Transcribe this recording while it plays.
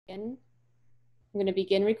I'm going to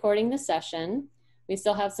begin recording the session. We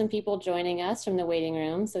still have some people joining us from the waiting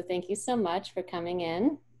room, so thank you so much for coming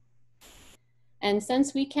in. And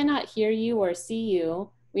since we cannot hear you or see you,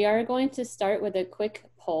 we are going to start with a quick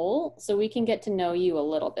poll so we can get to know you a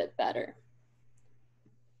little bit better.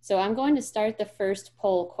 So I'm going to start the first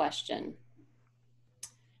poll question.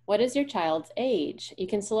 What is your child's age? You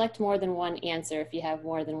can select more than one answer if you have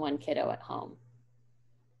more than one kiddo at home.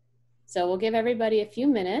 So we'll give everybody a few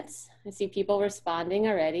minutes. I see people responding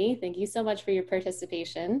already. Thank you so much for your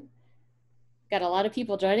participation. Got a lot of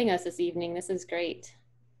people joining us this evening. This is great.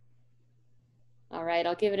 All right,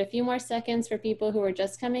 I'll give it a few more seconds for people who are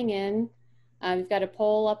just coming in. We've got a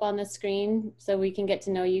poll up on the screen so we can get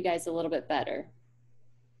to know you guys a little bit better.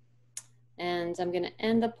 And I'm going to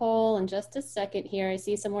end the poll in just a second here. I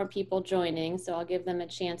see some more people joining, so I'll give them a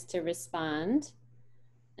chance to respond.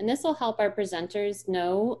 And this will help our presenters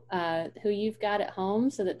know who you've got at home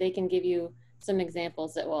so that they can give you some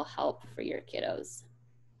examples that will help for your kiddos.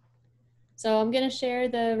 So I'm going to share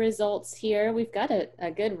the results here. We've got a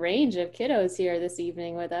good range of kiddos here this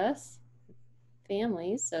evening with us,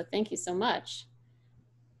 families, so thank you so much.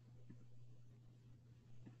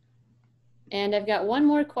 And I've got one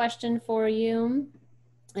more question for you,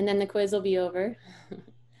 and then the quiz will be over.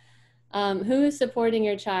 Who is supporting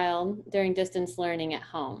your child during distance learning at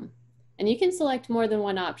home? And you can select more than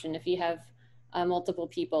one option if you have multiple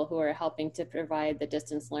people who are helping to provide the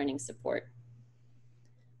distance learning support.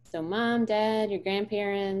 So mom, dad, your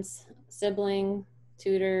grandparents, sibling,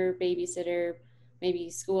 tutor, babysitter, maybe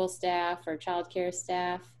school staff or childcare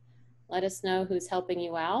staff. Let us know who's helping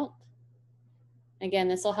you out. Again,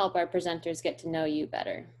 this will help our presenters get to know you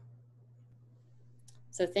better.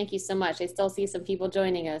 So thank you so much. I still see some people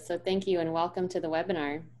joining us, so thank you and welcome to the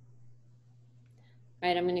webinar. All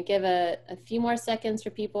right, I'm going to give a few more seconds for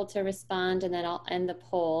people to respond and then I'll end the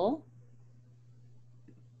poll.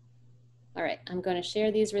 All right, I'm going to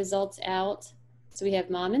share these results out. So we have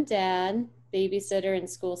mom and dad, babysitter, and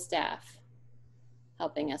school staff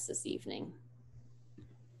helping us this evening.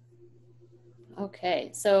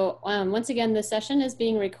 Okay, so once again, the session is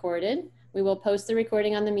being recorded. We will post the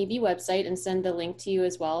recording on the MeBe website and send the link to you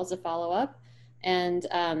as well as a follow-up. And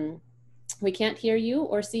we can't hear you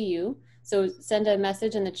or see you, so send a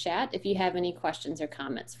message in the chat if you have any questions or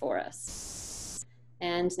comments for us.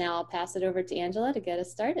 And now I'll pass it over to Angela to get us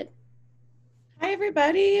started. Hi,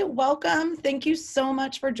 everybody. Welcome. Thank you so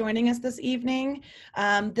much for joining us this evening.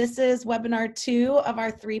 This is webinar 2 of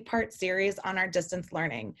our 3-part series on our distance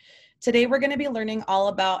learning. Today, we're going to be learning all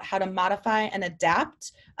about how to modify and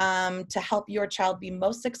adapt to help your child be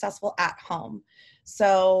most successful at home.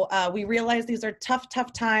 So we realize these are tough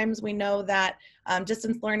times. We know that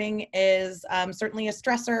distance learning is certainly a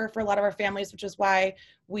stressor for a lot of our families, which is why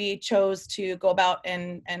we chose to go about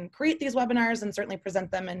and create these webinars and certainly present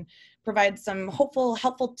them and provide some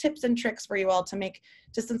helpful tips and tricks for you all to make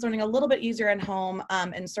distance learning a little bit easier at home.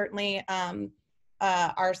 And certainly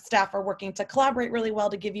our staff are working to collaborate really well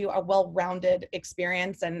to give you a well-rounded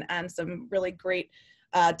experience and some really great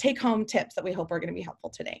take-home tips that we hope are going to be helpful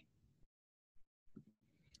today.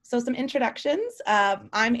 So some introductions.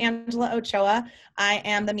 I'm Angela Ochoa. I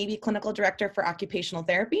am the MeBe Clinical Director for Occupational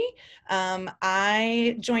Therapy.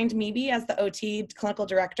 I joined MeBe as the OT Clinical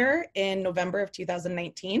Director in November of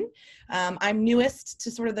 2019. I'm newest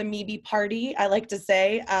to sort of the MeBe party, I like to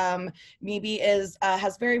say. MeBe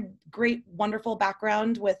has very great, wonderful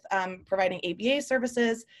background with providing ABA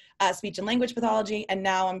services, speech and language pathology, and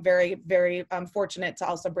now I'm very fortunate to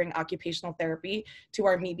also bring occupational therapy to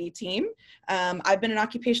our MeBe team. I've been an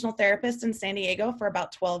occupational therapist in San Diego for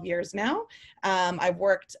about 12 years now. I've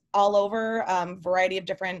worked all over a variety of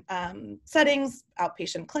different settings,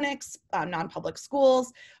 outpatient clinics, non-public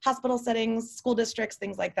schools, hospital settings, school districts,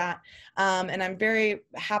 things like that. And I'm very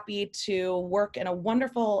happy to work in a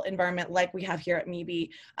wonderful environment like we have here at MeBe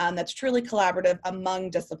that's truly collaborative among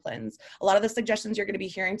disciplines. A lot of the suggestions you're going to be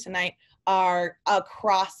hearing tonight are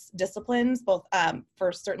across disciplines, both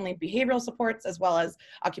for certainly behavioral supports as well as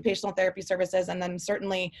occupational therapy services, and then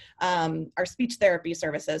certainly our speech therapy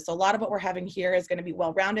services. So a lot of what we're having here is going to be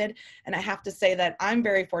well-rounded. And I have to say that I'm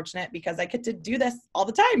very fortunate because I get to do this all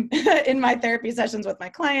the time in my therapy sessions with my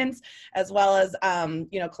clients, as well as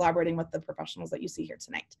collaborating with the professionals that you see here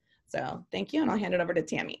tonight. So thank you, and I'll hand it over to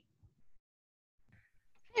Tammy.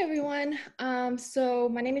 Hi everyone. So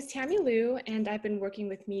my name is Tammy Liu, and I've been working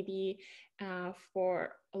with MeBe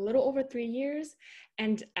for a little over 3 years.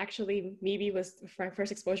 And actually, MeBe was my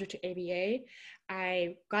first exposure to ABA.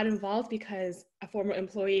 I got involved because a former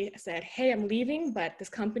employee said, "Hey, I'm leaving, but this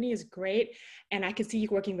company is great, and I can see you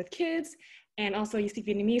working with kids." and also you speak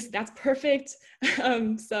Vietnamese, that's perfect.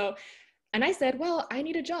 And I said, well, I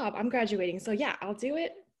need a job, I'm graduating, so yeah, I'll do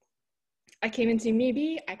it. I came into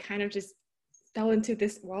MeBe, I kind of just fell into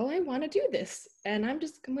this, well, I want to do this, and I'm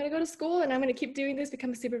going to go to school and I'm going to keep doing this,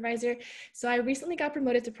 become a supervisor. So I recently got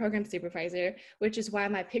promoted to program supervisor, which is why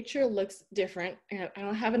my picture looks different. I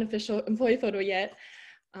don't have an official employee photo yet,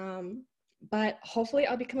 but hopefully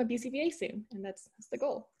I'll become a BCBA soon, and that's the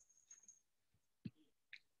goal.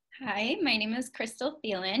 Hi, my name is Crystal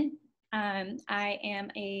Thelen. I am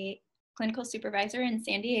a clinical supervisor in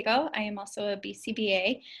San Diego. I am also a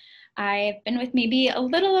BCBA. I've been with MeBe a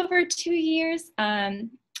little over 2 years.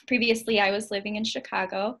 Previously, I was living in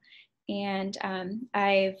Chicago, and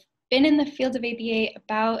I've been in the field of ABA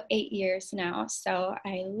about 8 years now, so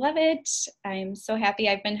I love it. I'm so happy.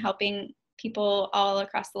 I've been helping people all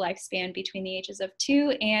across the lifespan between the ages of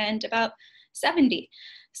 2 and about 70.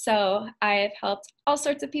 So I've helped all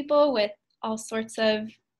sorts of people with all sorts of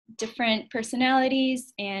different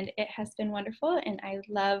personalities, and it has been wonderful, and I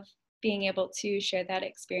love being able to share that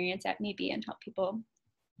experience at MeBe and help people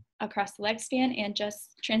across the lifespan and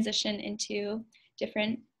just transition into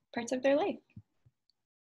different parts of their life.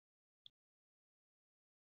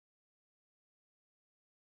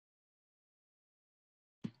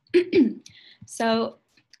 So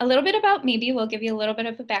a little bit about MeBe. We'll give you a little bit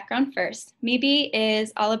of a background first. MeBe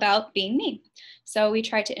is all about being me. So we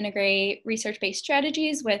try to integrate research-based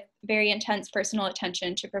strategies with very intense personal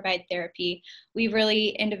attention to provide therapy. We really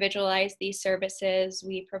individualize these services.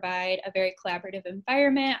 We provide a very collaborative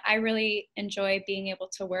environment. I really enjoy being able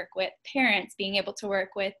to work with parents, being able to work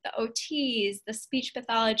with the OTs, the speech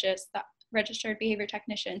pathologists, the registered behavior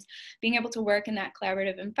technicians, being able to work in that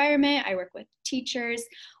collaborative environment. I work with teachers.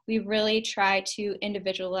 We really try to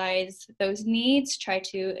individualize those needs, try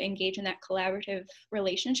to engage in that collaborative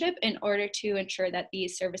relationship in order to ensure that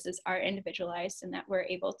these services are individualized and that we're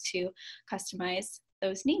able to customize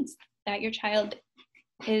those needs that your child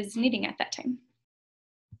is needing at that time.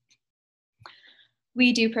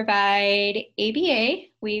 We do provide ABA.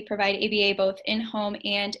 We provide ABA both in-home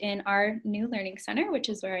and in our new learning center, which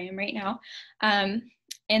is where I am right now.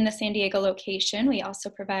 In the San Diego location, we also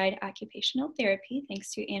provide occupational therapy,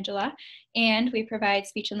 thanks to Angela, and we provide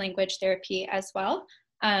speech and language therapy as well.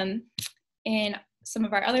 In some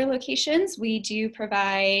of our other locations, we do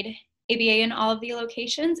provide ABA in all of the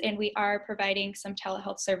locations, and we are providing some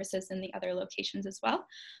telehealth services in the other locations as well.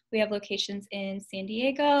 We have locations in San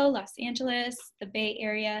Diego, Los Angeles, the Bay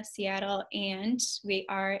Area, Seattle, and we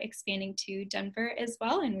are expanding to Denver as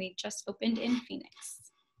well, and we just opened in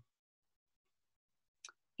Phoenix.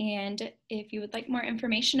 And if you would like more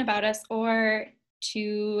information about us or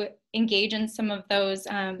to engage in some of those,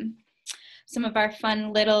 some of our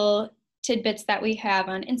fun little tidbits that we have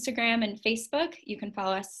on Instagram and Facebook, you can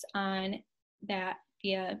follow us on that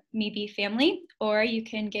via MeBe Family, or you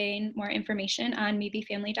can gain more information on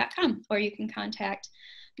mebefamily.com, or you can contact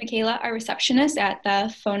Michaela, our receptionist, at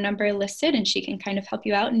the phone number listed, and she can kind of help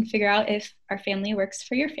you out and figure out if our family works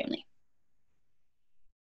for your family.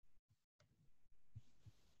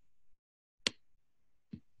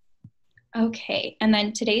 Okay, and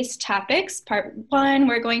then today's topics, part 1,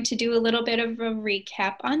 we're going to do a little bit of a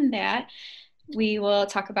recap on that. We will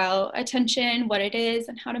talk about attention, what it is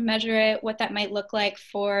and how to measure it, what that might look like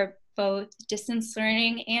for both distance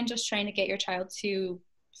learning and just trying to get your child to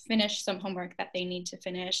finish some homework that they need to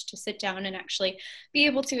finish, to sit down and actually be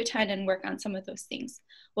able to attend and work on some of those things.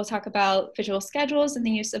 We'll talk about visual schedules and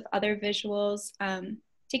the use of other visuals,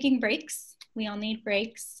 taking breaks. We all need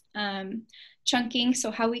breaks. Chunking,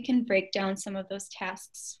 so how we can break down some of those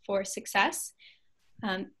tasks for success.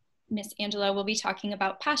 Miss Angela will be talking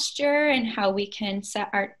about posture and how we can set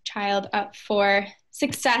our child up for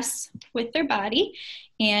success with their body,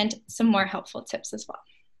 and some more helpful tips as well.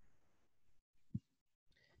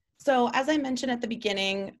 So as I mentioned at the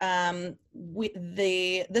beginning,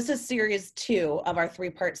 this is series 2 of our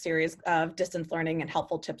 3-part series of distance learning and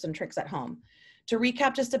helpful tips and tricks at home. To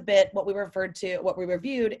recap just a bit, what we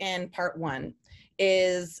reviewed in part 1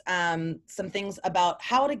 is some things about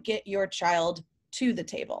how to get your child to the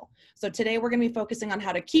table. So today we're going to be focusing on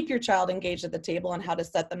how to keep your child engaged at the table and how to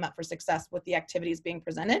set them up for success with the activities being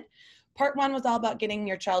presented. Part 1 was all about getting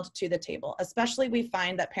your child to the table. Especially we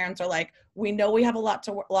find that parents are like, we know we have a lot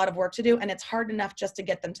of work to do, and it's hard enough just to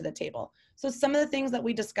get them to the table. So some of the things that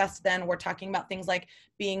we discussed then, we're talking about things like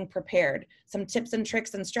being prepared, some tips and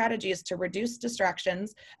tricks and strategies to reduce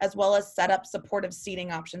distractions, as well as set up supportive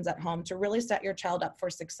seating options at home to really set your child up for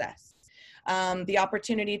success. The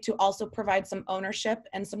opportunity to also provide some ownership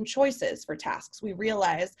and some choices for tasks. We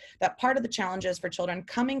realize that part of the challenges for children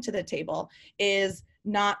coming to the table is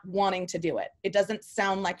not wanting to do it. It doesn't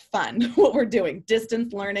sound like fun what we're doing.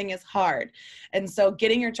 Distance learning is hard. And so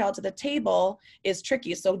getting your child to the table is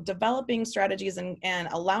tricky. So developing strategies and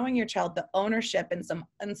allowing your child the ownership and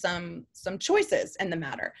some choices in the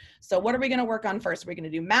matter. So what are we going to work on first? Are we going to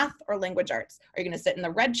do math or language arts? Are you going to sit in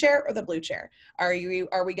the red chair or the blue chair? Are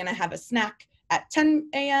we going to have a snack at 10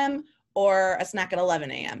 a.m. or a snack at 11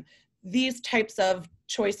 a.m.? These types of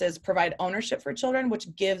choices provide ownership for children,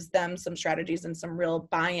 which gives them some strategies and some real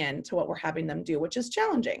buy-in to what we're having them do, which is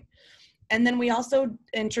challenging. And then we also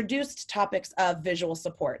introduced topics of visual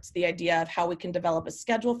supports, the idea of how we can develop a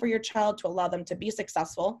schedule for your child to allow them to be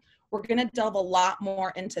successful. We're going to delve a lot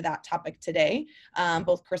more into that topic today.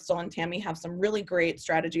 Both Crystal and Tammy have some really great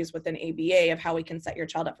strategies within ABA of how we can set your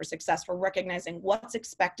child up for success for recognizing what's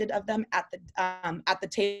expected of them at the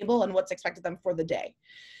table and what's expected of them for the day.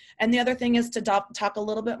 And the other thing is to talk a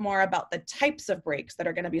little bit more about the types of breaks that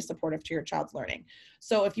are going to be supportive to your child's learning.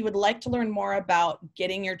 So if you would like to learn more about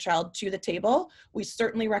getting your child to the table, we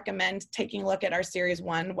certainly recommend taking a look at our Series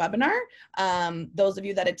 1 webinar. Those of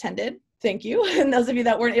you that attended, thank you. And those of you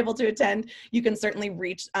that weren't able to attend, you can certainly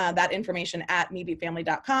reach that information at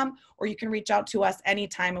mebefamily.com, or you can reach out to us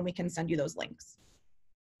anytime and we can send you those links.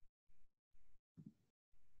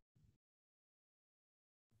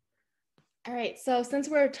 All right, so since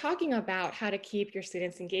we're talking about how to keep your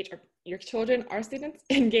students engaged, or your children, our students,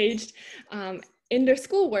 engaged in their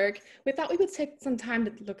schoolwork, we thought we would take some time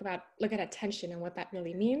to look at attention and what that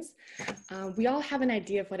really means. We all have an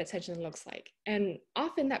idea of what attention looks like, and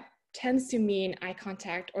often that tends to mean eye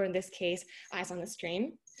contact, or in this case, eyes on the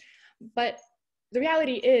screen. But the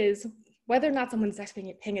reality is, whether or not someone's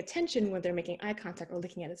actually paying attention when they're making eye contact or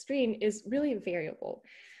looking at a screen is really variable.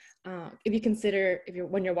 If you consider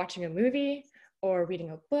when you're watching a movie or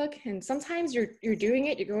reading a book, and sometimes you're doing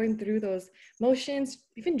it, you're going through those motions,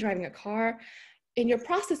 even driving a car, and you're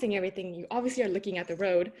processing everything. You obviously are looking at the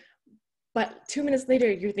road, but 2 minutes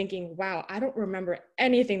later, you're thinking, wow, I don't remember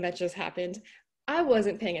anything that just happened. I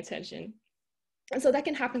wasn't paying attention. And so that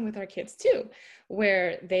can happen with our kids too,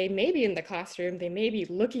 where they may be in the classroom, they may be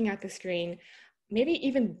looking at the screen, maybe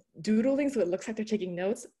even doodling so it looks like they're taking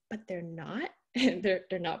notes, but they're not. They're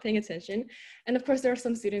not paying attention. And of course, there are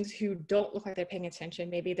some students who don't look like they're paying attention.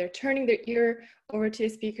 Maybe they're turning their ear over to a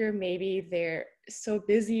speaker. Maybe they're so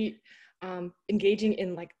busy engaging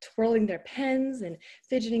in like twirling their pens and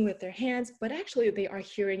fidgeting with their hands, but actually they are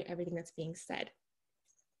hearing everything that's being said.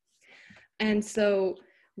 And so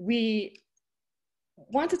we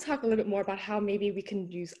want to talk a little bit more about how maybe we can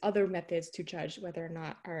use other methods to judge whether or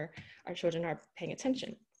not our children are paying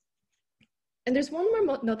attention. And there's one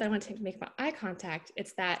more note that I want to make about eye contact.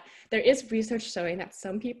 It's that there is research showing that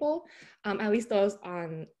some people, at least those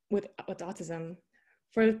with autism,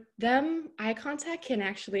 for them, eye contact can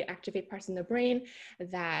actually activate parts in the brain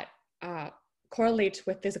that correlate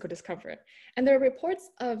with physical discomfort. And there are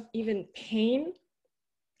reports of even pain.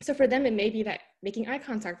 So for them, it may be that making eye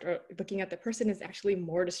contact or looking at the person is actually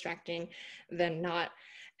more distracting than not.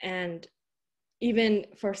 And even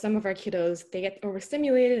for some of our kiddos, they get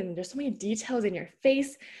overstimulated and there's so many details in your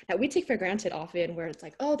face that we take for granted often, where it's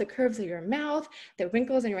like, oh, the curves of your mouth, the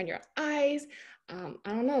wrinkles around your eyes, I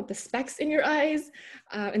don't know, the specks in your eyes,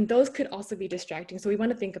 and those could also be distracting. So we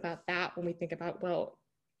want to think about that when we think about, well,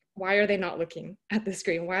 why are they not looking at the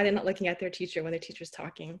screen? Why are they not looking at their teacher when their teacher's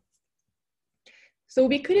talking? So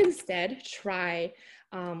we could instead try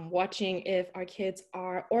watching if our kids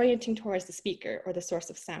are orienting towards the speaker or the source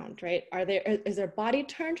of sound, right? Is their body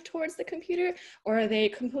turned towards the computer, or are they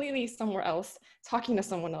completely somewhere else talking to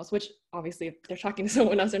someone else, which obviously if they're talking to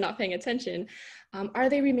someone else, they're not paying attention. Are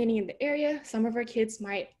they remaining in the area? Some of our kids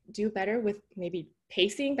might do better with maybe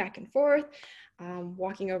pacing back and forth,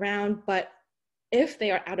 walking around, but if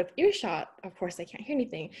they are out of earshot, of course, they can't hear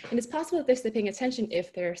anything. And it's possible that they're still paying attention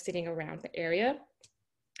if they're sitting around the area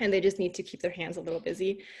and they just need to keep their hands a little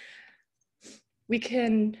busy. We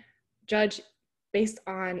can judge based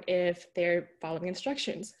on if they're following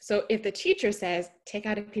instructions. So if the teacher says, take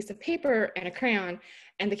out a piece of paper and a crayon,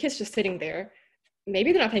 and the kid's just sitting there,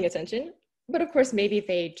 maybe they're not paying attention, but of course, maybe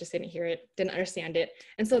they just didn't hear it, didn't understand it.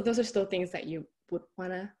 And so those are still things that you would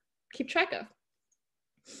wanna keep track of.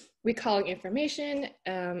 Recalling information,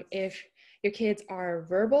 if your kids are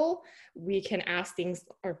verbal, we can ask things,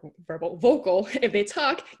 or vocal. If they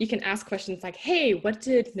talk, you can ask questions like, hey, what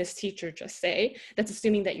did this teacher just say? That's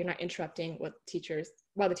assuming that you're not interrupting while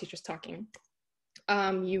the teacher's talking.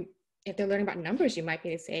 If they're learning about numbers, you might be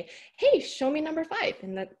able to say, hey, show me number 5.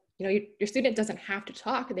 And that you know, your student doesn't have to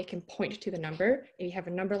talk. They can point to the number. If you have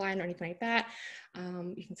a number line or anything like that,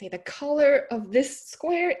 you can say the color of this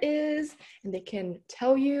square is, and they can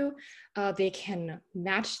tell you. They can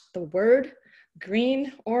match the word,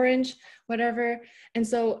 green, orange, whatever. And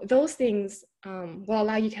so those things will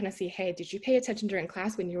allow you to kind of see, hey, did you pay attention during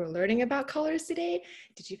class when you were learning about colors today?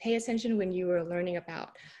 Did you pay attention when you were learning about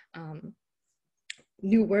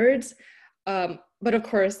new words? But of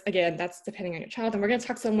course, again, that's depending on your child. And we're going to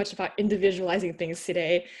talk so much about individualizing things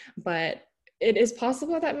today, but it is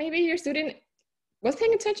possible that maybe your student was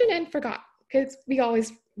paying attention and forgot, because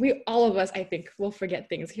all of us, I think, will forget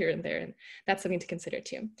things here and there, and that's something to consider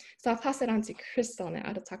too. So I'll pass it on to Crystal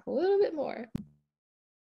now to talk a little bit more.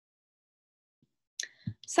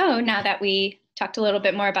 So now that we talked a little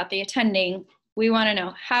bit more about the attending, we want to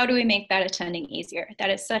know, how do we make that attending easier? That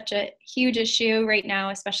is such a huge issue right now,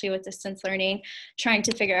 especially with distance learning, trying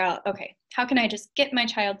to figure out, okay, how can I just get my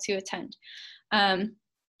child to attend?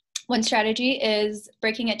 One strategy is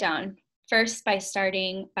breaking it down. First, by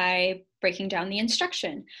starting by breaking down the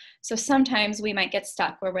instruction. So sometimes we might get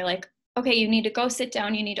stuck where we're like, okay, you need to go sit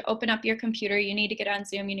down, you need to open up your computer, you need to get on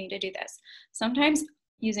Zoom, you need to do this. Sometimes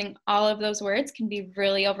using all of those words can be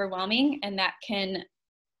really overwhelming, and that can,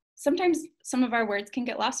 sometimes some of our words can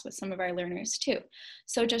get lost with some of our learners too.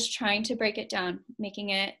 So just trying to break it down,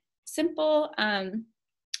 making it simple,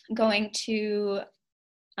 going to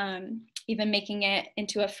even making it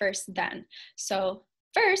into a first then. So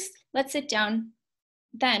first, let's sit down,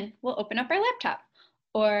 then we'll open up our laptop,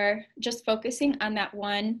 or just focusing on that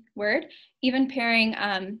one word. Even pairing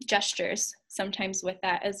gestures sometimes with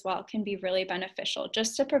that as well can be really beneficial,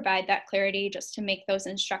 just to provide that clarity, just to make those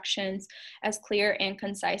instructions as clear and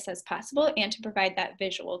concise as possible, and to provide that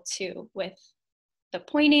visual too, with the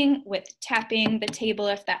pointing, with tapping the table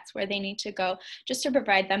if that's where they need to go, just to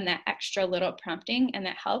provide them that extra little prompting and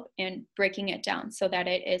that help in breaking it down so that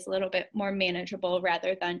it is a little bit more manageable,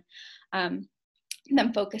 rather than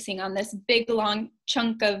them focusing on this big long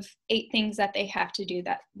chunk of 8 things that they have to do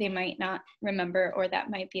that they might not remember, or that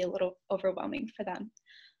might be a little overwhelming for them.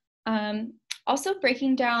 Also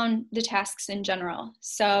breaking down the tasks in general.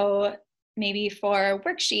 So maybe for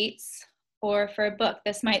worksheets or for a book,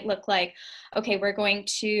 this might look like, okay, we're going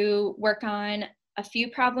to work on a few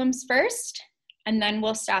problems first, and then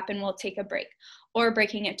we'll stop and we'll take a break. Or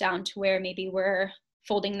breaking it down to where maybe we're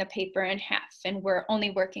folding the paper in half and we're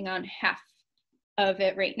only working on half of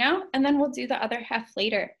it right now, and then we'll do the other half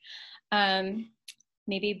later.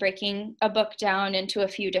 Maybe breaking a book down into a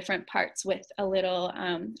few different parts with a little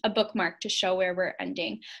a bookmark to show where we're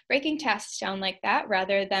ending. Breaking tasks down like that,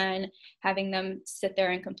 rather than having them sit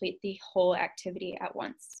there and complete the whole activity at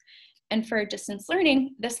once. And for distance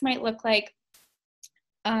learning, this might look like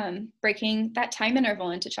breaking that time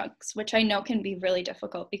interval into chunks, which I know can be really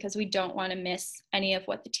difficult because we don't want to miss any of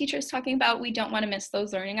what the teacher is talking about. We don't want to miss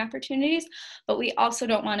those learning opportunities, but we also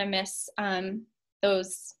don't want to miss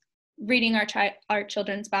those reading our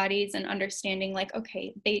children's bodies and understanding, like,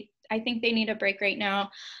 okay, I think they need a break right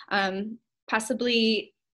now.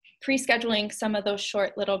 Possibly pre-scheduling some of those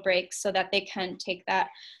short little breaks so that they can take that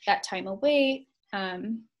time away.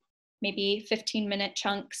 Maybe 15-minute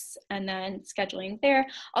chunks, and then scheduling there,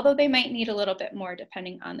 although they might need a little bit more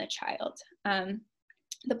depending on the child.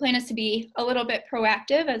 The plan is to be a little bit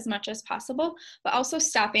proactive as much as possible, but also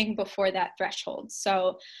stopping before that threshold.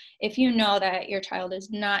 So if you know that your child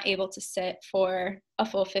is not able to sit for a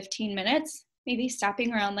full 15 minutes, maybe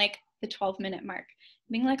stopping around like the 12-minute mark,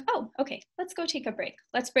 being like, oh, okay, let's go take a break.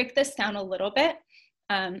 Let's break this down a little bit.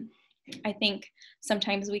 I think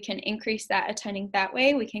sometimes we can increase that attending that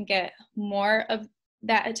way. We can get more of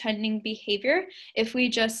that attending behavior if we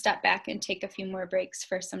just step back and take a few more breaks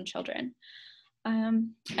for some children.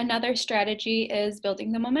 Another strategy is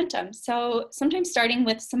building the momentum. So sometimes starting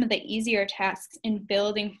with some of the easier tasks and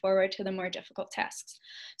building forward to the more difficult tasks.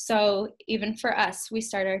 So even for us, we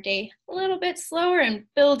start our day a little bit slower and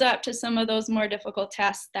build up to some of those more difficult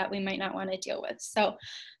tasks that we might not want to deal with. So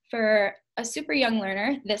for a super young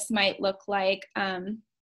learner, this might look like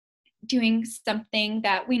doing something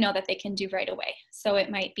that we know that they can do right away. So it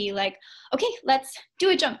might be like, okay, let's do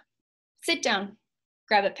a jump, sit down,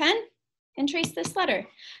 grab a pen, and trace this letter.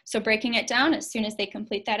 So breaking it down as soon as they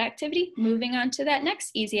complete that activity, moving on to that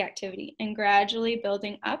next easy activity, and gradually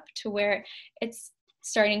building up to where it's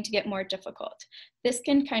starting to get more difficult. This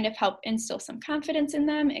can kind of help instill some confidence in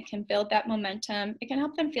them. It can build that momentum. It can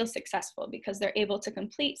help them feel successful because they're able to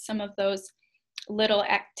complete some of those little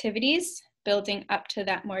activities building up to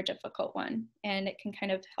that more difficult one. And it can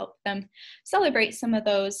kind of help them celebrate some of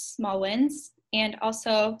those small wins, and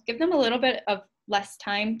also give them a little bit of less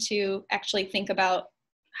time to actually think about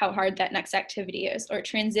how hard that next activity is, or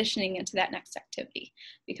transitioning into that next activity,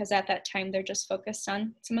 because at that time they're just focused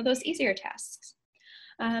on some of those easier tasks.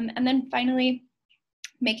 And then finally,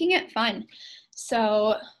 making it fun.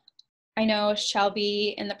 So I know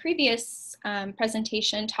Shelby in the previous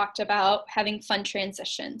presentation talked about having fun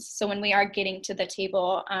transitions. So when we are getting to the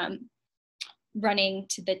table, running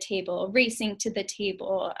to the table, racing to the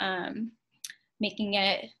table, making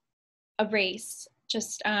it a race,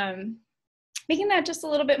 just making that just a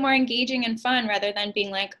little bit more engaging and fun, rather than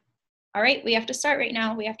being like, all right, we have to start right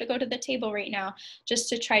now, we have to go to the table right now, just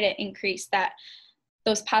to try to increase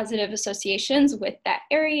those positive associations with that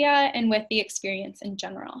area and with the experience in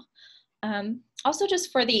general. Also,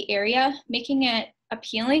 just for the area, making it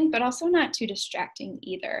appealing, but also not too distracting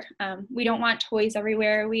either. We don't want toys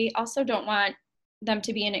everywhere. We also don't want them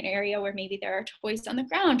to be in an area where maybe there are toys on the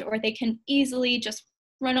ground, or they can easily just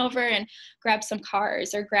run over and grab some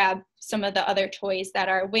cars or grab some of the other toys that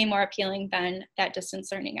are way more appealing than that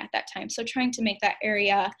distance learning at that time. So trying to make that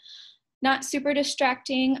area not super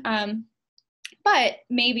distracting, but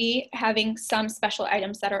maybe having some special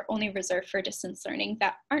items that are only reserved for distance learning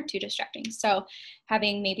that aren't too distracting. So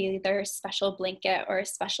having maybe their special blanket or a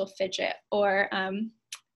special fidget, or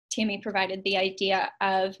Tammy provided the idea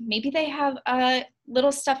of maybe they have a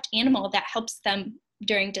little stuffed animal that helps them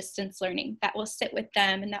during distance learning, that will sit with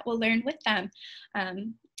them and that will learn with them,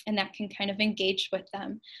 and that can kind of engage with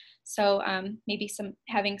them. So maybe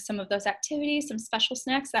having some of those activities, some special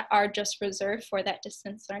snacks that are just reserved for that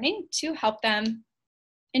distance learning to help them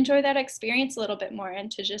enjoy that experience a little bit more, and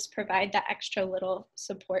to just provide that extra little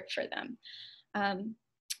support for them.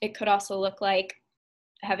 It could also look like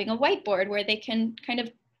having a whiteboard where they can kind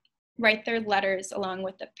of write their letters along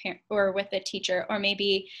with the parent or with the teacher, or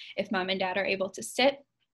maybe if mom and dad are able to sit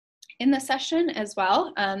in the session as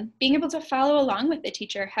well, being able to follow along with the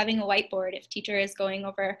teacher, having a whiteboard if teacher is going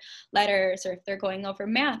over letters, or if they're going over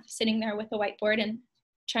math, sitting there with a whiteboard and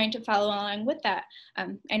trying to follow along with that.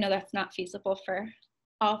 I know that's not feasible for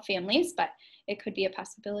all families, but it could be a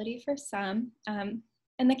possibility for some.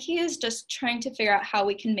 And the key is just trying to figure out how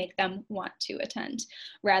we can make them want to attend,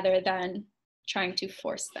 rather than trying to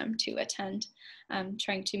force them to attend,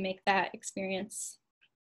 trying to make that experience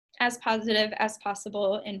as positive as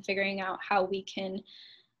possible, and figuring out how we can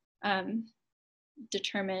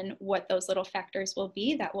determine what those little factors will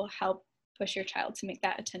be that will help push your child to make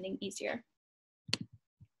that attending easier.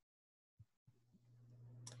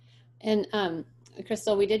 And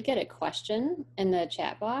Crystal, we did get a question in the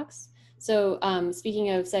chat box. So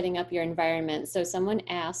speaking of setting up your environment, so someone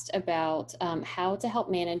asked about how to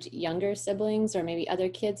help manage younger siblings or maybe other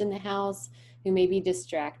kids in the house who may be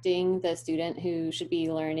distracting the student who should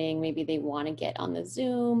be learning. Maybe they want to get on the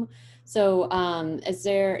Zoom. So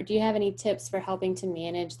do you have any tips for helping to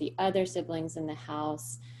manage the other siblings in the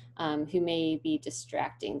house who may be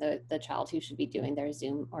distracting the child who should be doing their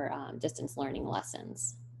Zoom or distance learning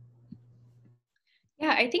lessons?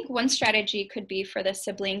 Yeah, I think one strategy could be for the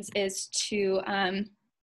siblings is to,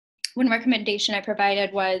 one recommendation I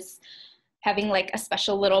provided was having like a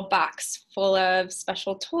special little box full of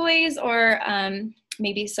special toys, or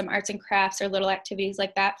maybe some arts and crafts or little activities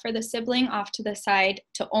like that for the sibling off to the side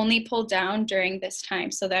to only pull down during this time,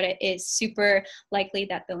 so that it is super likely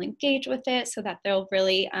that they'll engage with it, so that they'll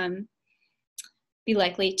really be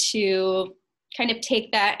likely to kind of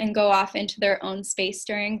take that and go off into their own space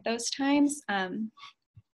during those times,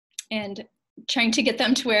 and trying to get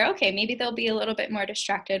them to where, okay, maybe they'll be a little bit more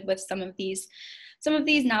distracted with some of these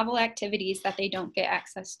novel activities that they don't get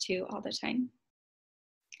access to all the time.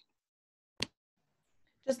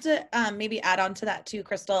 Just to maybe add on to that too,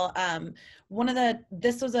 Crystal,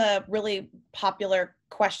 this was a really popular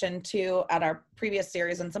question too at our previous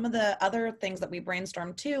series, and some of the other things that we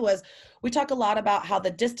brainstormed too was we talk a lot about how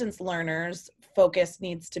the distance learners focus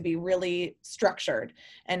needs to be really structured,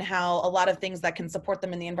 and how a lot of things that can support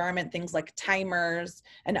them in the environment, things like timers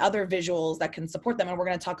and other visuals that can support them, and we're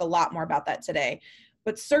going to talk a lot more about that today.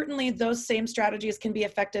 But certainly those same strategies can be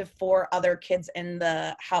effective for other kids in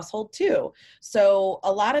the household too. So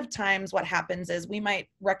a lot of times what happens is we might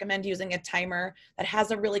recommend using a timer that has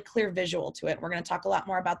a really clear visual to it. We're going to talk a lot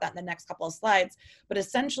more about that in the next couple of slides. But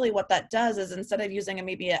essentially what that does is, instead of using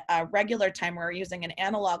maybe a regular timer or using an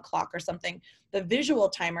analog clock or something, the visual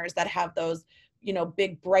timers that have those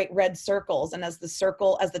big bright red circles, and as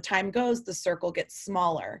the time goes, the circle gets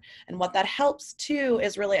smaller. And what that helps too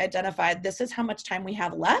is really identify, this is how much time we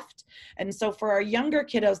have left. And so for our younger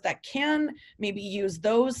kiddos that can maybe use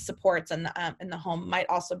those supports in the home, might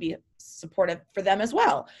also be supportive for them as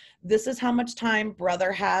well. This is how much time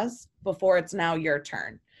brother has before it's now your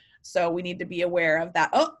turn. So we need to be aware of that.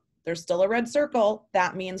 Oh, there's still a red circle.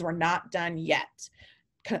 That means we're not done yet.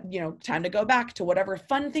 Time to go back to whatever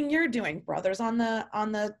fun thing you're doing. Brother's on the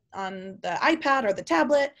iPad or the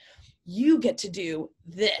tablet. You get to do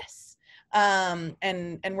this,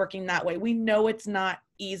 and working that way. We know it's not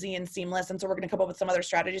easy and seamless, and so we're going to come up with some other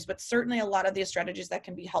strategies, but certainly a lot of these strategies that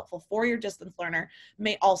can be helpful for your distance learner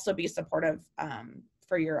may also be supportive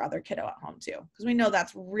for your other kiddo at home too, because we know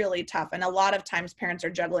that's really tough, and a lot of times parents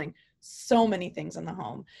are juggling so many things in the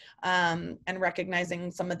home, and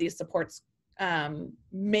recognizing some of these supports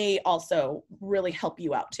may also really help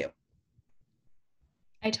you out too.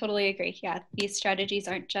 I totally agree. Yeah, these strategies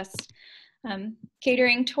aren't just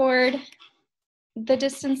catering toward the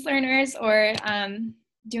distance learners or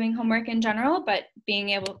doing homework in general, but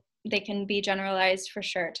they can be generalized for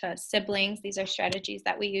sure to siblings. These are strategies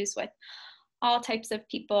that we use with all types of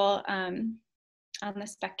people on the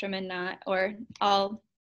spectrum and not, or all.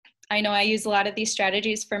 I know I use a lot of these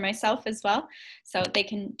strategies for myself as well, so they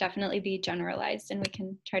can definitely be generalized, and we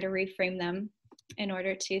can try to reframe them in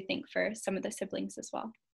order to think for some of the siblings as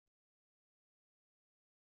well.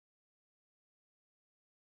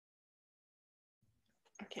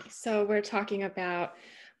 Okay, so we're talking about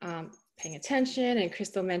paying attention, and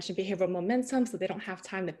Crystal mentioned behavioral momentum, so they don't have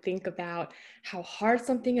time to think about how hard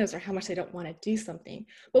something is or how much they don't want to do something.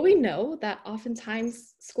 But we know that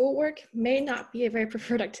oftentimes schoolwork may not be a very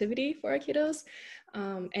preferred activity for our kiddos,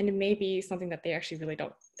 and it may be something that they actually really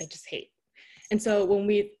don't, they just hate. And so when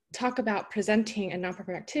we talk about presenting a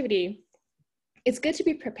non-preferred activity, it's good to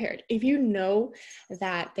be prepared. If you know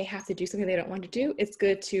that they have to do something they don't want to do, it's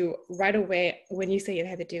good to right away, when you say they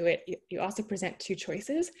have to do it, you also present two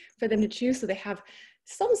choices for them to choose, so they have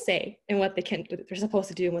some say in what they're supposed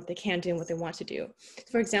to do and what they can do and what they want to do.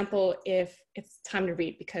 For example, if it's time to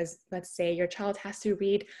read, because let's say your child has to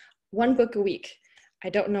read one book a week. I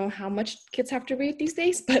don't know how much kids have to read these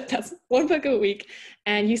days, but that's one book a week.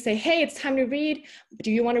 And you say, hey, it's time to read. Do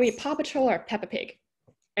you want to read Paw Patrol or Peppa Pig?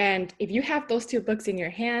 And if you have those two books in your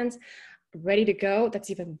hands, ready to go, that's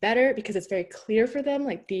even better, because it's very clear for them,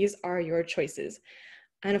 like, these are your choices.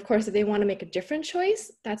 And of course, if they want to make a different choice,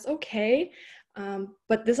 that's okay.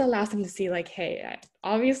 But this allows them to see, like, hey,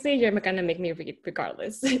 obviously you're going to make me read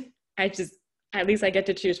regardless. At least I get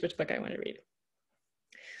to choose which book I want to read.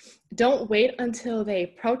 Don't wait until they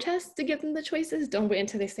protest to give them the choices. Don't wait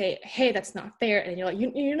until they say, hey, that's not fair. And you're like,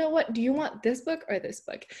 you know what? Do you want this book or this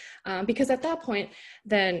book? Because at that point,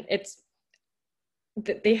 then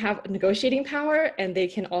they have negotiating power, and they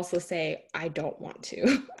can also say, I don't want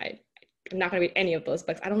to. I'm not going to read any of those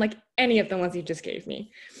books. I don't like any of the ones you just gave me.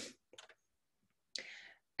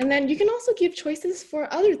 And then you can also give choices for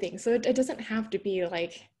other things. So it doesn't have to be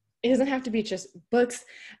like, it doesn't have to be just books.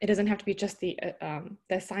 It doesn't have to be just the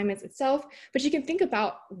assignments itself, but you can think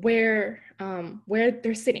about where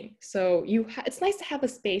they're sitting. So it's nice to have a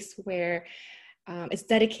space where it's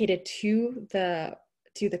dedicated to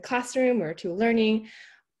the classroom or to learning,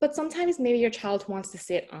 but sometimes maybe your child wants to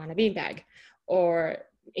sit on a beanbag, or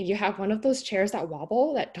if you have one of those chairs that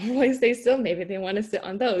wobble, that don't really stay still, maybe they want to sit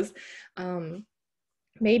on those.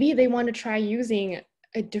 Maybe they want to try using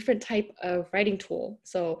a different type of writing tool.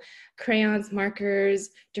 So crayons, markers,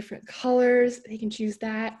 different colors, they can choose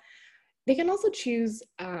that. They can also choose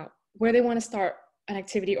where they want to start an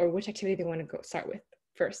activity, or which activity they want to go start with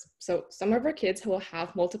first. So some of our kids will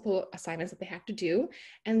have multiple assignments that they have to do,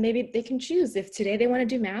 and maybe they can choose if today they want to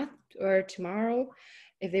do math, or tomorrow,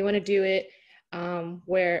 if they want to do it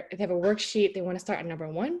where if they have a worksheet, they want to start at number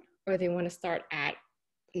 1, or they want to start at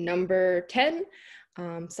number 10,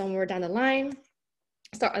 somewhere down the line.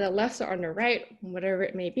 Start on the left or on the right, whatever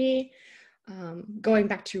it may be. Going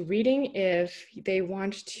back to reading, if they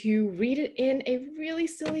want to read it in a really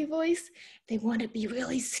silly voice, they want to be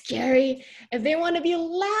really scary, if they want to be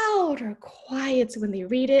loud or quiet when they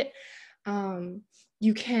read it,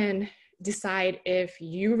 you can decide if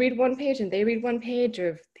you read one page and they read one page, or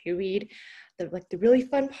if they read the really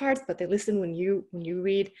fun parts, but they listen when you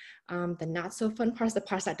read the not so fun parts, the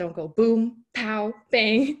parts that don't go boom, pow,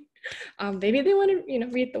 bang. Maybe they want to,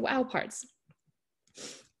 read the wow parts.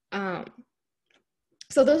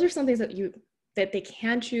 So those are some things that they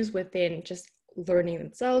can choose within just learning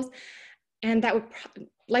themselves, and that would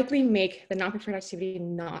likely make the non-preferred activity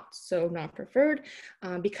not so non-preferred,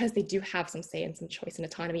 because they do have some say and some choice and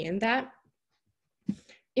autonomy in that.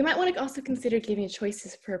 You might want to also consider giving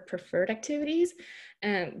choices for preferred activities,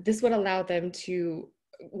 and this would allow them to,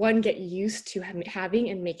 1, get used to having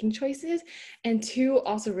and making choices, and 2,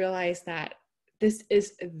 also realize that this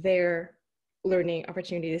is their learning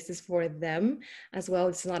opportunity. This is for them as well.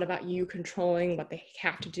 It's not about you controlling what they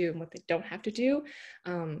have to do and what they don't have to do.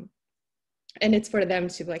 And it's for them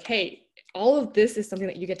to be like, hey, all of this is something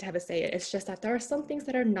that you get to have a say in. It's just that there are some things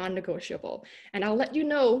that are non-negotiable. And I'll let you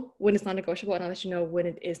know when it's non-negotiable, and I'll let you know when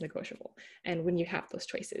it is negotiable and when you have those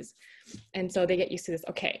choices. And so they get used to this,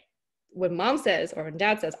 okay, when mom says or when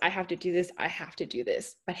dad says, I have to do this, I have to do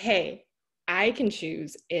this. But hey, I can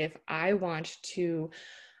choose if I want to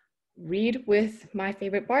read with my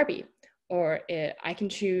favorite Barbie, or I can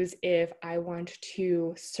choose if I want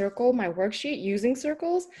to circle my worksheet using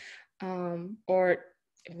circles, or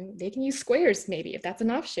they can use squares maybe, if that's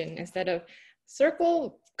an option. Instead of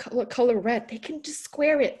circle, color red, they can just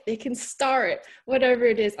square it, they can star it, whatever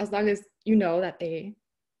it is, as long as you know that they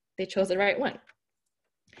chose the right one.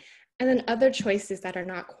 And then other choices that are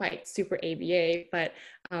not quite super ABA, but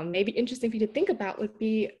maybe interesting for you to think about would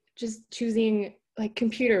be just choosing like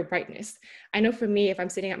computer brightness. I know for me, if I'm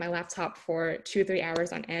sitting at my laptop for 2 or 3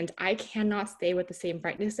 hours on end, I cannot stay with the same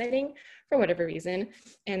brightness setting for whatever reason.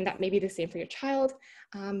 And that may be the same for your child.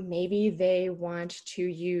 Maybe they want to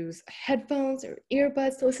use headphones or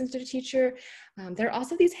earbuds to listen to the teacher. There are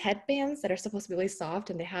also these headbands that are supposed to be really soft,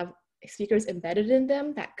 and they have speakers embedded in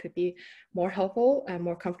them that could be more helpful and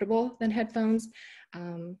more comfortable than headphones.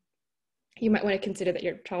 You might want to consider that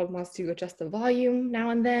your child wants to adjust the volume now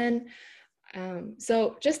and then.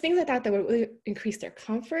 So just things like that that would really increase their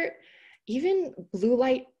comfort. Even blue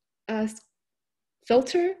light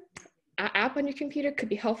filter app on your computer could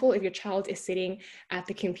be helpful if your child is sitting at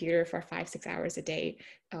the computer for 5-6 hours a day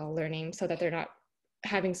learning, so that they're not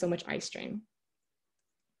having so much eye strain.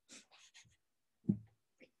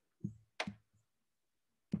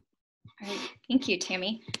 All right, thank you,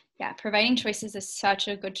 Tammy. Yeah, providing choices is such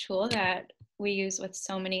a good tool that we use with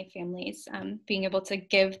so many families. Being able to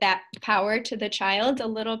give that power to the child a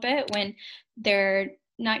little bit when they're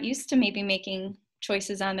not used to maybe making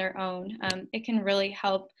choices on their own. It can really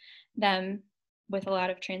help them with a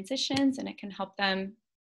lot of transitions, and it can help them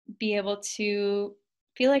be able to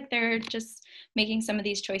feel like they're just making some of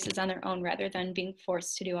these choices on their own rather than being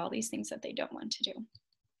forced to do all these things that they don't want to do.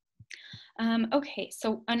 Okay,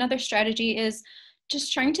 so another strategy is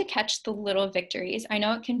just trying to catch the little victories. I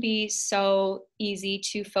know it can be so easy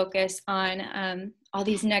to focus on all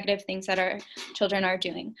these negative things that our children are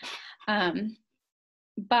doing.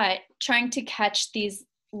 But trying to catch these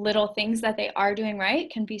little things that they are doing right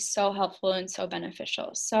can be so helpful and so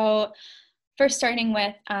beneficial. So first, starting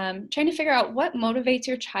with trying to figure out what motivates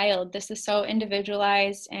your child. This is so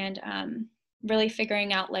individualized, and really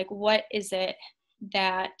figuring out like what is it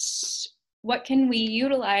that, what can we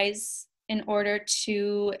utilize in order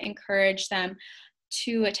to encourage them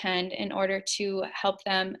to attend, in order to help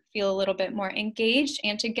them feel a little bit more engaged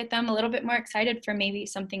and to get them a little bit more excited for maybe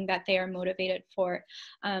something that they are motivated for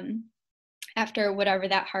after whatever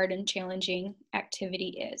that hard and challenging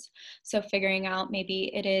activity is. So figuring out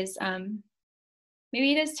maybe it is time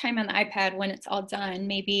on the iPad when it's all done.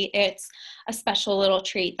 Maybe it's a special little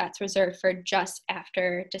treat that's reserved for just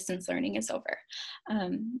after distance learning is over.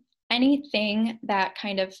 Anything that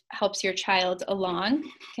kind of helps your child along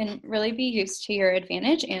can really be used to your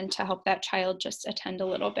advantage and to help that child just attend a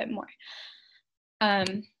little bit more.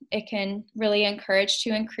 It can really encourage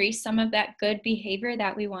to increase some of that good behavior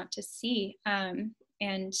that we want to see,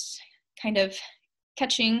 and kind of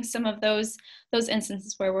catching some of those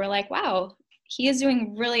instances where we're like, wow, he is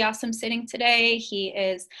doing really awesome sitting today. He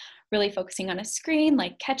is really focusing on a screen,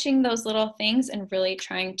 like catching those little things and really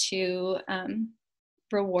trying to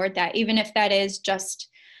reward that, even if that is just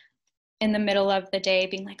in the middle of the day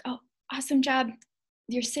being like, oh, awesome job,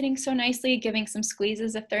 you're sitting so nicely, giving some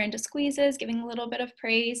squeezes if they're into squeezes, giving a little bit of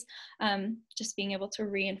praise, just being able to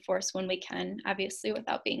reinforce when we can, obviously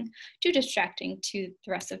without being too distracting to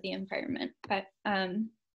the rest of the environment. But I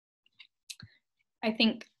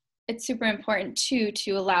think it's super important too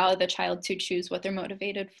to allow the child to choose what they're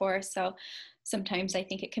motivated for. So sometimes I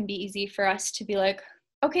think it can be easy for us to be like,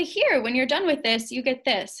 okay, here, when you're done with this, you get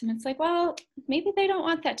this. And it's like, well, maybe they don't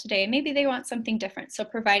want that today. Maybe they want something different. So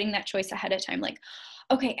providing that choice ahead of time, like,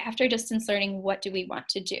 okay, after distance learning, what do we want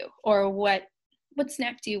to do? Or what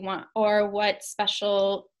snack do you want? Or what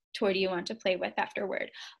special toy do you want to play with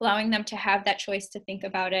afterward? Allowing them to have that choice to think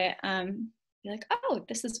about it. Be like, oh,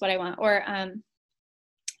 this is what I want. Or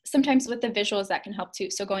sometimes with the visuals that can help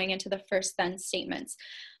too. So going into the first then statements,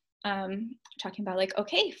 talking about like,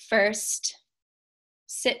 okay, first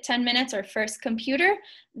sit 10 minutes or first computer,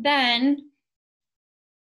 then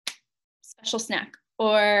special snack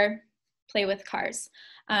or play with cars.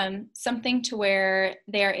 Something to where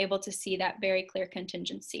they are able to see that very clear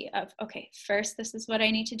contingency of, okay, first this is what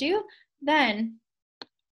I need to do, then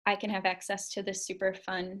I can have access to this super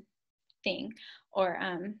fun thing. Or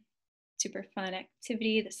super fun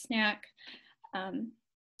activity, the snack,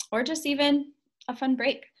 or just even a fun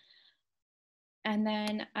break. And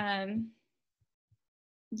then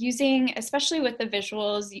using, especially with the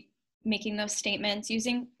visuals, making those statements,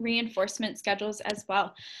 using reinforcement schedules as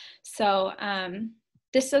well. So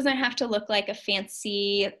this doesn't have to look like a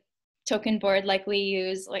fancy token board like we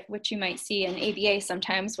use, like which you might see in ABA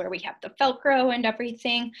sometimes, where we have the Velcro and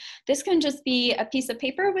everything. This can just be a piece of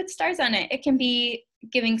paper with stars on it. It can be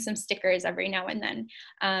giving some stickers every now and then.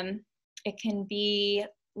 It can be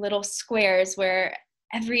little squares where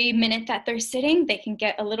every minute that they're sitting, they can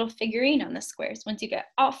get a little figurine on the squares. Once you get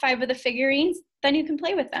all 5 of the figurines, then you can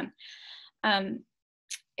play with them.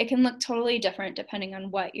 It can look totally different depending on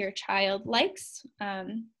what your child likes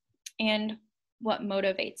and what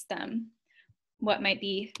motivates them, what might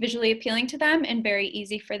be visually appealing to them and very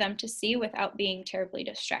easy for them to see without being terribly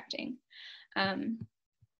distracting.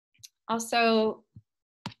 Also,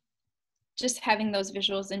 just having those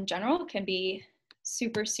visuals in general can be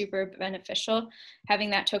super, super beneficial, having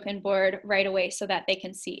that token board right away so that they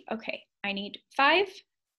can see, okay, I need 5,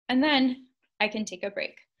 and then I can take a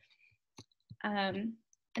break. And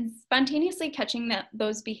spontaneously catching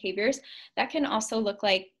those behaviors, that can also look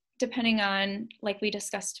like, depending on, like we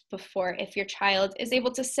discussed before, if your child is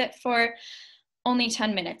able to sit for only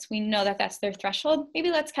 10 minutes, we know that that's their threshold.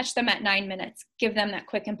 Maybe let's catch them at 9 minutes, give them that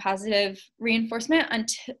quick and positive reinforcement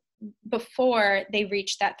until before they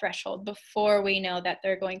reach that threshold, before we know that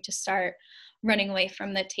they're going to start running away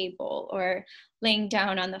from the table or laying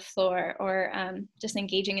down on the floor or just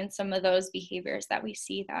engaging in some of those behaviors that we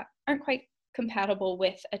see that aren't quite compatible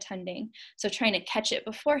with attending. So trying to catch it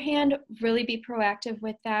beforehand, really be proactive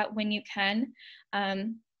with that when you can.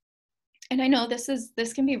 And I know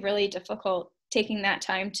this can be really difficult, taking that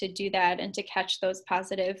time to do that and to catch those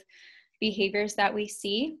positive behaviors that we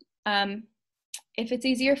see. If it's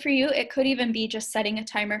easier for you, it could even be just setting a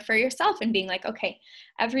timer for yourself and being like, okay,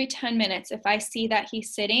 every 10 minutes, if I see that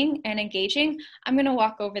he's sitting and engaging, I'm going to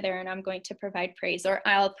walk over there and I'm going to provide praise, or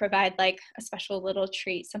I'll provide like a special little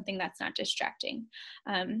treat, something that's not distracting.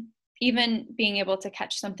 Even being able to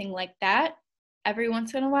catch something like that every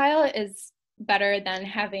once in a while is better than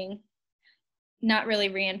having not really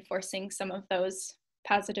reinforcing some of those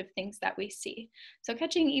positive things that we see. So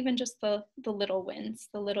catching even just the little wins,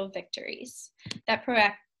 the little victories. That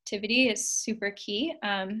proactivity is super key.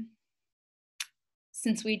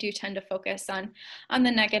 Since we do tend to focus on the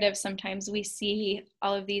negative, sometimes we see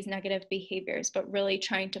all of these negative behaviors, but really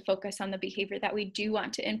trying to focus on the behavior that we do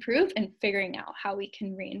want to improve and figuring out how we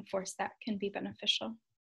can reinforce that can be beneficial.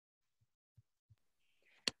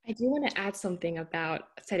 I do want to add something about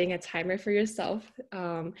setting a timer for yourself,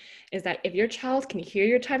 is that if your child can hear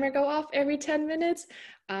your timer go off every 10 minutes,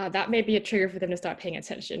 that may be a trigger for them to start paying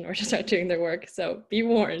attention or to start doing their work. So be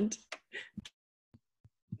warned.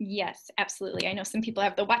 Yes, absolutely. I know some people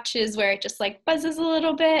have the watches where it just like buzzes a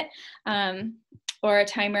little bit, or a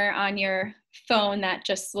timer on your phone that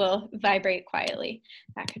just will vibrate quietly.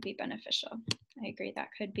 That could be beneficial. I agree, that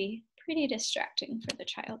could be pretty distracting for the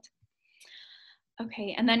child.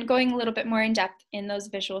 Okay, and then going a little bit more in depth in those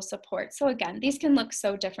visual supports. So again, these can look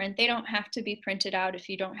so different. They don't have to be printed out if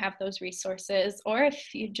you don't have those resources or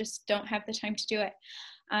if you just don't have the time to do it.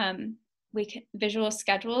 Visual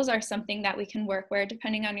schedules are something that we can work where,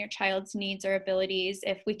 depending on your child's needs or abilities,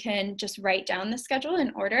 if we can just write down the schedule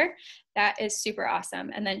in order, that is super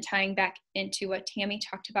awesome. And then tying back into what Tammy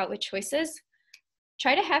talked about with choices,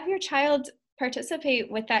 try to have your child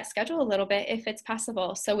participate with that schedule a little bit if it's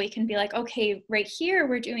possible. So we can be like, okay, right here,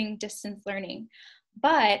 we're doing distance learning,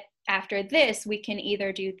 but after this, we can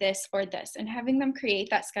either do this or this, and having them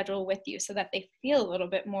create that schedule with you so that they feel a little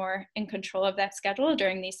bit more in control of that schedule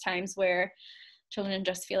during these times where children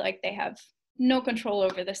just feel like they have no control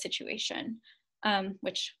over the situation,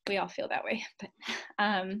 which we all feel that way.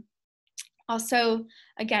 But also,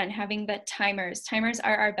 again, having the timers. Timers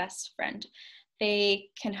are our best friend. They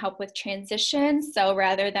can help with transitions. So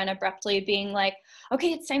rather than abruptly being like,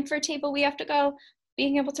 okay, it's time for a table, we have to go,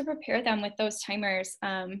 being able to prepare them with those timers,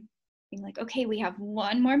 being like, okay, we have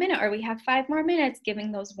 1 more minute or we have 5 more minutes,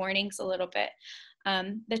 giving those warnings a little bit.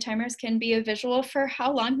 The timers can be a visual for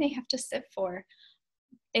how long they have to sit for.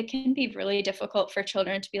 It can be really difficult for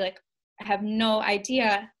children to be like, I have no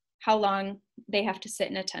idea how long they have to sit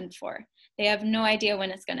and attend for. They have no idea when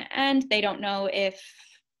it's going to end. They don't know if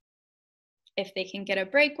they can get a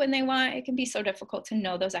break when they want. It can be so difficult to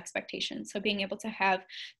know those expectations. So being able to have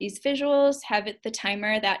these visuals, have it the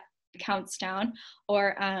timer that counts down,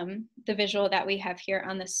 or the visual that we have here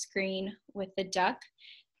on the screen with the duck.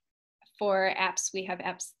 For apps, we have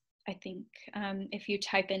apps, I think, if you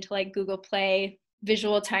type into like Google Play,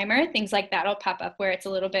 visual timer, things like that will pop up where it's a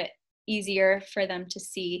little bit easier for them to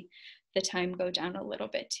see the time go down a little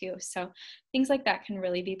bit too. So things like that can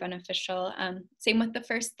really be beneficial. Same with the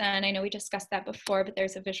first then. I know we discussed that before, but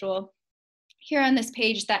there's a visual here on this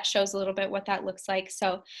page that shows a little bit what that looks like.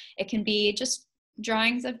 So it can be just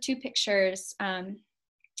drawings of 2 pictures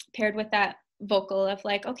paired with that vocal of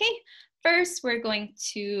like, okay, first we're going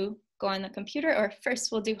to go on the computer, or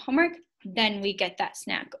first we'll do homework, then we get that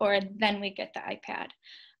snack, or then we get the iPad.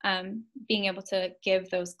 Being able to give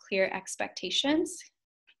those clear expectations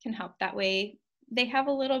can help. That way they have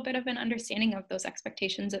a little bit of an understanding of those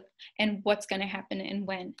expectations and what's going to happen and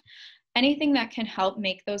when. Anything that can help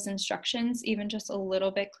make those instructions even just a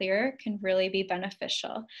little bit clearer can really be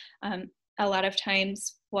beneficial. A lot of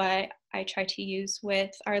times what I try to use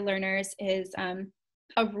with our learners is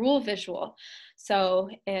a rule visual. So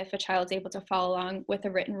if a child's able to follow along with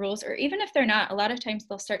the written rules, or even if they're not, a lot of times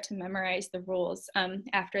they'll start to memorize the rules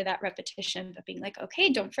after that repetition, but being like,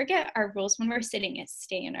 okay, don't forget our rules when we're sitting is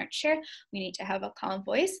stay in our chair, we need to have a calm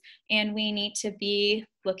voice, and we need to be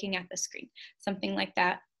looking at the screen, something like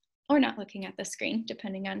that, or not looking at the screen,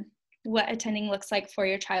 depending on what attending looks like for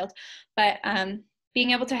your child. But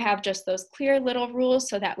being able to have just those clear little rules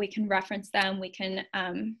so that we can reference them, we can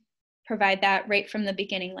provide that right from the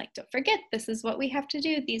beginning, like, don't forget, this is what we have to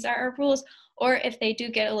do, these are our rules. Or if they do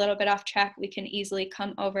get a little bit off track, we can easily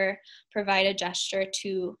come over, provide a gesture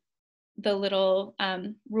to the little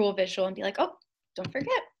rule visual and be like, oh, don't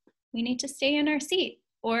forget, we need to stay in our seat,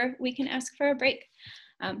 or we can ask for a break.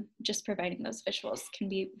 Just providing those visuals can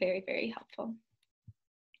be very, very helpful.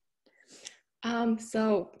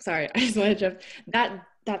 So sorry, I just wanted to jump.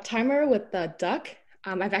 That timer with the duck,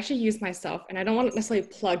 I've actually used myself, and I don't want to necessarily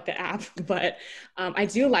plug the app, but I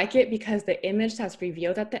do like it because the image that's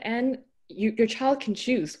revealed at the end, your child can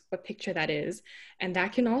choose what picture that is, and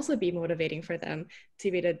that can also be motivating for them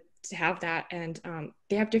to be able to have that. And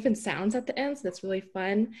they have different sounds at the end, so that's really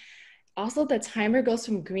fun. Also, the timer goes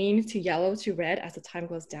from green to yellow to red as the time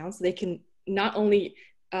goes down, so they can not only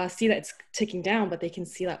see that it's ticking down, but they can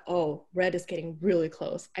see that, oh, red is getting really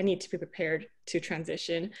close. I need to be prepared to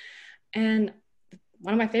transition. And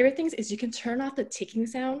one of my favorite things is you can turn off the ticking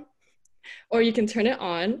sound, or you can turn it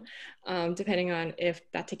on, depending on if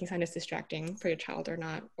that ticking sound is distracting for your child or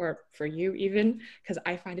not, or for you even, because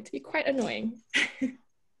I find it to be quite annoying.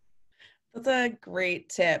 That's a great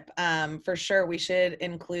tip. For sure, we should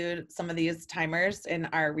include some of these timers in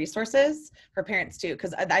our resources for parents too,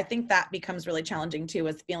 because I think that becomes really challenging too,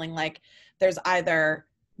 is feeling like there's either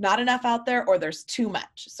not enough out there or there's too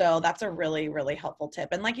much. So that's a really, really helpful tip.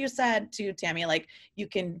 And like you said too, Tammy, like you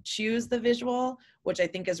can choose the visual, which I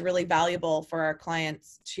think is really valuable for our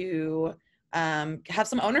clients to have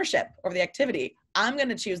some ownership over the activity. I'm going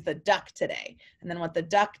to choose the duck today. And then what the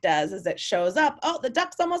duck does is it shows up, oh, the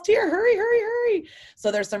duck's almost here, hurry, hurry, hurry.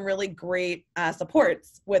 So there's some really great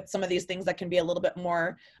supports with some of these things that can be a little bit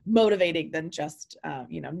more motivating than just,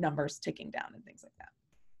 numbers ticking down and things like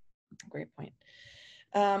that. Great point.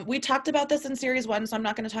 We talked about this in series 1, so I'm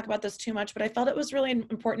not going to talk about this too much, but I felt it was really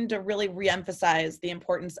important to really reemphasize the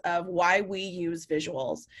importance of why we use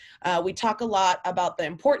visuals. We talk a lot about the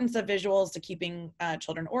importance of visuals to keeping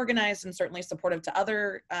children organized and certainly supportive to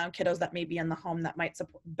other kiddos that may be in the home that might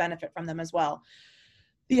benefit from them as well.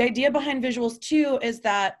 The idea behind visuals too is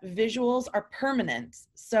that visuals are permanent.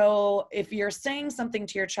 So if you're saying something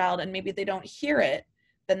to your child and maybe they don't hear it,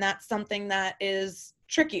 then that's something that is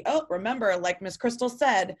tricky. Oh, remember, like Miss Crystal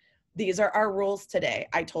said, these are our rules today.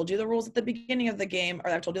 I told you the rules at the beginning of the game,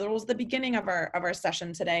 or I told you the rules at the beginning of our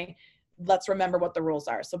session today. Let's remember what the rules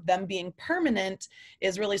are. So them being permanent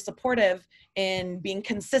is really supportive in being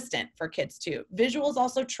consistent for kids too. Visuals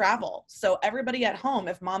also travel. So everybody at home,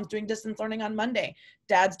 if mom's doing distance learning on Monday,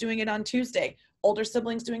 dad's doing it on Tuesday, older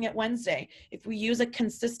siblings doing it Wednesday. If we use a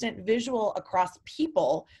consistent visual across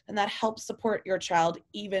people, then that helps support your child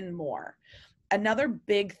even more. Another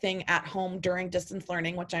big thing at home during distance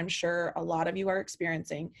learning, which I'm sure a lot of you are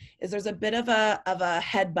experiencing, is there's a bit of a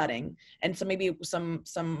head-butting and so maybe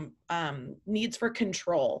some needs for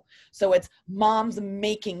control. So it's mom's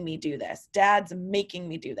making me do this, dad's making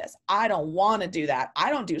me do this. I don't want to do that.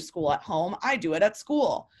 I don't do school at home. I do it at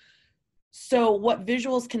school. So what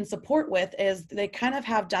visuals can support with is they kind of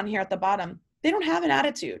have down here at the bottom, they don't have an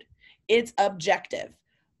attitude. It's objective.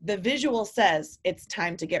 The visual says it's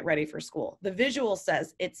time to get ready for school. The visual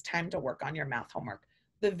says it's time to work on your math homework.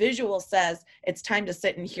 The visual says it's time to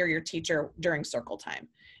sit and hear your teacher during circle time.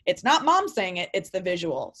 It's not mom saying it, it's the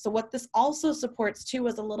visual. So what this also supports too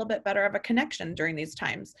is a little bit better of a connection during these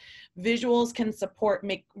times. Visuals can support,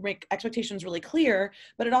 make expectations really clear,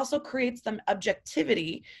 but it also creates some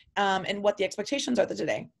objectivity in what the expectations are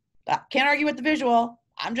today. Can't argue with the visual.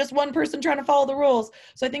 I'm just one person trying to follow the rules.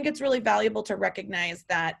 So I think it's really valuable to recognize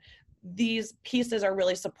that these pieces are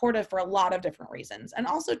really supportive for a lot of different reasons. And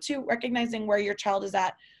also to recognizing where your child is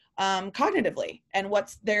at cognitively and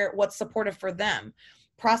what's supportive for them.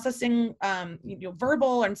 Processing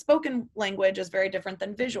verbal and spoken language is very different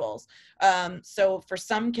than visuals. So for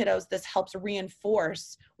some kiddos, this helps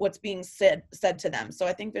reinforce what's being said to them. So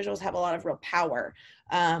I think visuals have a lot of real power.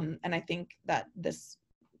 And I think that this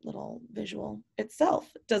little visual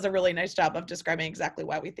itself does a really nice job of describing exactly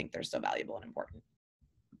why we think they're so valuable and important.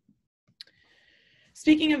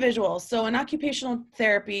 Speaking of visuals, so in occupational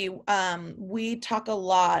therapy, we talk a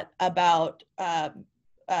lot about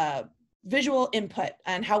visual input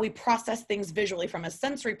and how we process things visually from a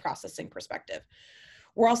sensory processing perspective.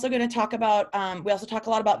 We're also going to talk about, we also talk a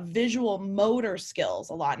lot about visual motor skills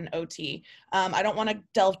a lot in OT. I don't want to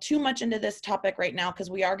delve too much into this topic right now because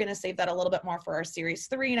we are going to save that a little bit more for our series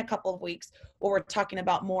 3 in a couple of weeks, where we're talking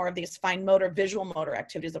about more of these fine motor, visual motor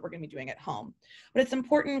activities that we're going to be doing at home. But it's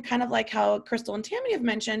important, kind of like how Crystal and Tammy have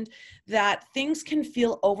mentioned, that things can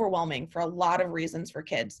feel overwhelming for a lot of reasons for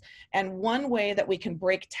kids. And one way that we can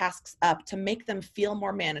break tasks up to make them feel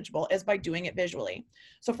more manageable is by doing it visually.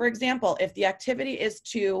 So for example, if the activity is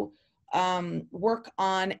to work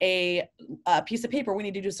on a piece of paper, we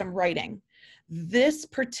need to do some writing. This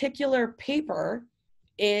particular paper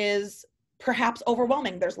is perhaps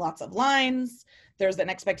overwhelming. There's lots of lines. There's an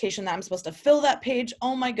expectation that I'm supposed to fill that page.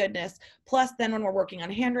 Oh my goodness. Plus then when we're working on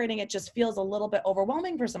handwriting, it just feels a little bit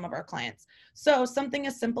overwhelming for some of our clients. So something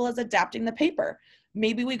as simple as adapting the paper.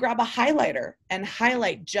 Maybe we grab a highlighter and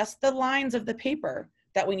highlight just the lines of the paper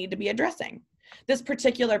that we need to be addressing. This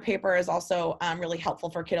particular paper is also really helpful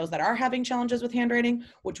for kiddos that are having challenges with handwriting,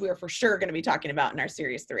 which we are for sure going to be talking about in our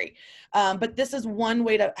series 3. But this is one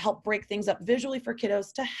way to help break things up visually for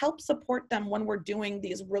kiddos to help support them when we're doing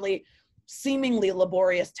these really seemingly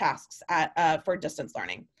laborious tasks for distance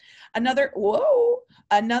learning. Another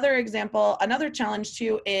example, another challenge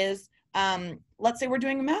too is, let's say we're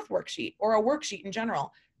doing a math worksheet or a worksheet in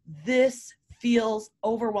general. This feels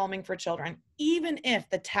overwhelming for children, even if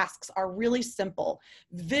the tasks are really simple.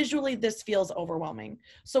 Visually, this feels overwhelming.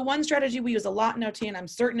 So one strategy we use a lot in OT, and I'm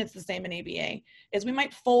certain it's the same in ABA, is we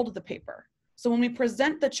might fold the paper. So when we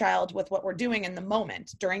present the child with what we're doing in the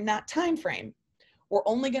moment during that time frame, we're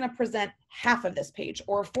only going to present half of this page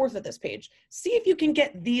or a fourth of this page. See if you can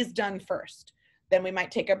get these done first. Then we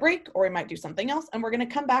might take a break or we might do something else, and we're going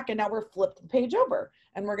to come back and now we're flipped the page over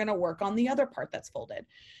and we're going to work on the other part that's folded.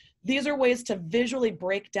 These are ways to visually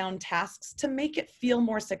break down tasks to make it feel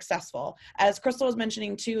more successful. As Crystal was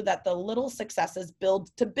mentioning too, that the little successes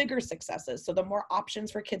build to bigger successes. So the more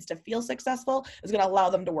options for kids to feel successful is going to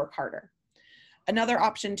allow them to work harder. Another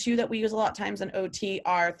option too that we use a lot of times in OT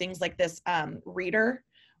are things like this reader.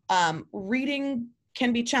 Reading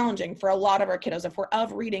can be challenging for a lot of our kiddos if we're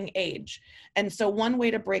of reading age. And so one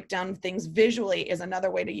way to break down things visually is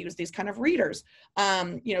another way to use these kind of readers.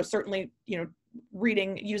 Certainly,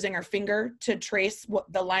 reading using our finger to trace what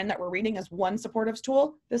the line that we're reading is one supportive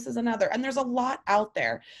tool. This is another. And there's a lot out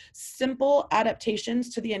there. Simple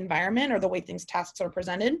adaptations to the environment or the way tasks are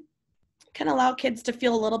presented can allow kids to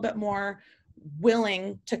feel a little bit more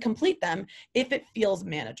willing to complete them if it feels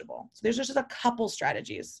manageable. So there's just a couple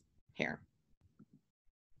strategies here.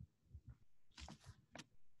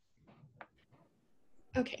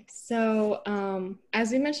 Okay, so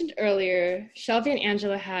as we mentioned earlier, Shelby and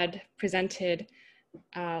Angela had presented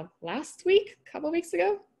last week, a couple weeks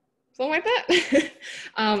ago, something like that,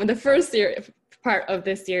 the first part of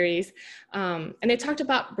this series, and they talked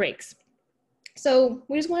about breaks. So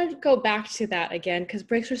we just wanted to go back to that again because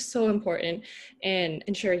breaks are so important in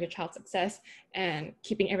ensuring your child's success and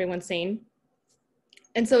keeping everyone sane.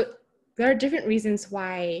 And so there are different reasons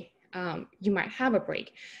why you might have a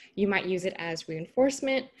break. You might use it as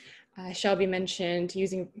reinforcement. Shelby mentioned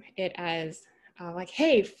using it as like,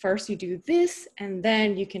 hey, first you do this and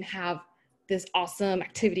then you can have this awesome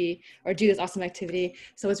activity or do this awesome activity.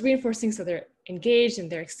 So it's reinforcing so they're engaged and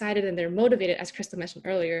they're excited and they're motivated, as Krista mentioned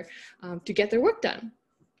earlier, to get their work done.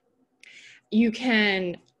 You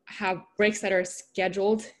can have breaks that are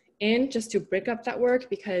scheduled in just to break up that work,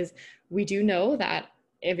 because we do know that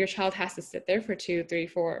if your child has to sit there for 2, 3,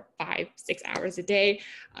 4, 5, 6 hours a day,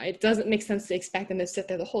 it doesn't make sense to expect them to sit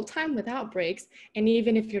there the whole time without breaks. And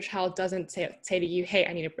even if your child doesn't say to you, hey,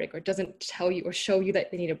 I need a break, or doesn't tell you or show you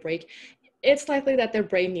that they need a break, it's likely that their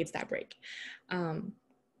brain needs that break.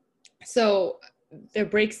 So the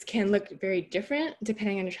breaks can look very different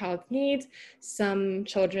depending on your child's needs. Some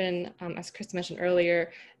children, as Chris mentioned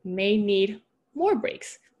earlier, may need more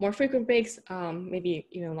breaks, more frequent breaks, maybe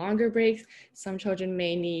even longer breaks. Some children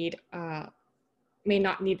may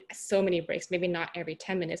not need so many breaks, maybe not every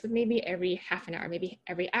 10 minutes, but maybe every half an hour, maybe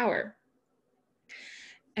every hour.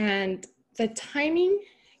 And the timing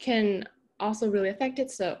can also really affect it,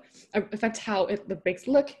 so affect how the breaks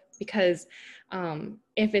look, because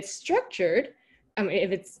if it's structured,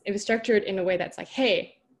 if it's structured in a way that's like,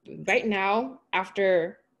 hey, right now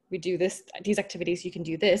after we do these activities, you can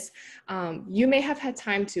do this. You may have had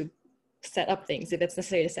time to set up things, if it's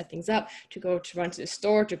necessary to set things up, to run to the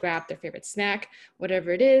store, to grab their favorite snack,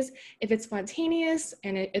 whatever it is. If it's spontaneous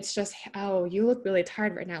and it's just, oh, you look really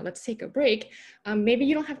tired right now, let's take a break. Maybe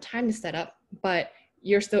you don't have time to set up, but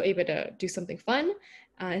you're still able to do something fun.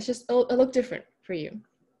 It's just, it'll look different for you.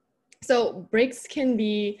 So breaks can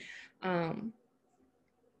be, again,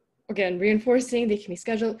 reinforcing, they can be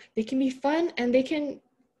scheduled, they can be fun, and they can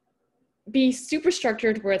be super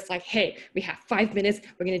structured where it's like, hey, we have 5 minutes,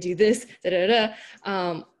 we're gonna do this,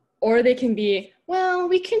 or they can be, well,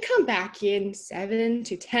 we can come back in 7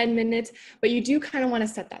 to 10 minutes, but you do kind of want to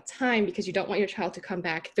set that time because you don't want your child to come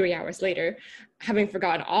back 3 hours later, having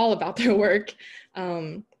forgotten all about their work.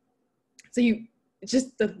 So you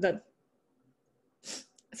just, the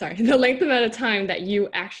length amount of time that you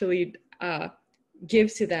actually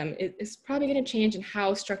give to them is probably going to change in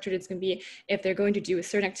how structured it's going to be. If they're going to do a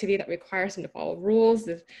certain activity that requires them to follow rules,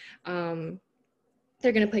 if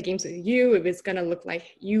they're going to play games with you, if it's going to look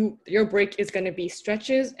like your break is going to be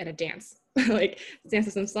stretches and a dance, like dance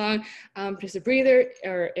to some song, just a breather,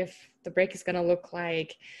 or if the break is going to look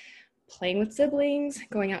like playing with siblings,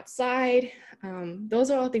 going outside.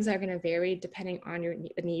 Those are all things that are going to vary depending on your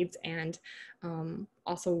needs and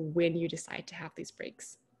also when you decide to have these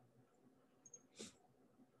breaks.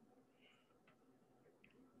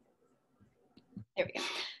 There we go.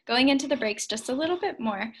 Going into the breaks just a little bit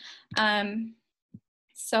more.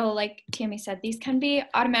 So like Tammy said, these can be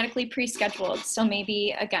automatically pre-scheduled. So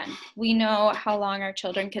maybe, again, we know how long our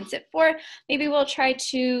children can sit for. Maybe we'll try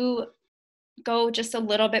to go just a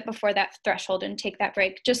little bit before that threshold and take that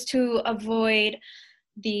break, just to avoid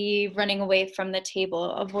the running away from the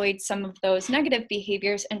table, avoid some of those negative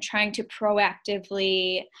behaviors, and trying to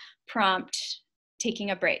proactively prompt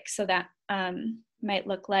taking a break. So that might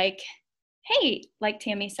look like, hey, like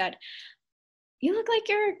Tammy said, you look like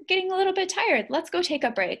you're getting a little bit tired. Let's go take a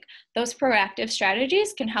break. Those proactive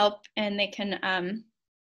strategies can help, and they can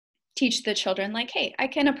teach the children like, hey, I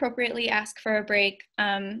can appropriately ask for a break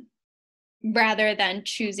rather than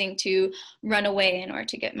choosing to run away in order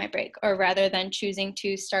to get my break, or rather than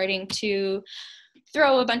starting to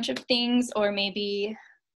throw a bunch of things, or maybe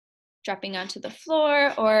dropping onto the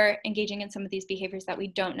floor, or engaging in some of these behaviors that we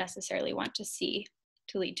don't necessarily want to see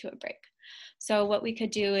to lead to a break. So what we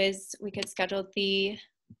could do is we could schedule the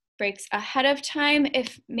breaks ahead of time.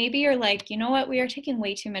 If maybe you're like, you know what, we are taking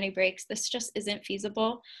way too many breaks, this just isn't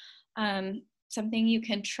feasible. Something you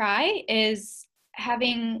can try is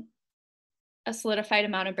having a solidified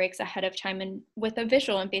amount of breaks ahead of time, and with a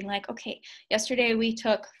visual, and being like, okay, yesterday we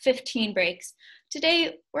took 15 breaks.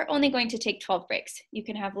 Today, we're only going to take 12 breaks. You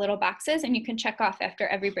can have little boxes and you can check off after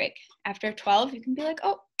every break. After 12, you can be like,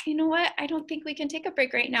 oh, you know what? I don't think we can take a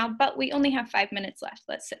break right now, but we only have 5 minutes left.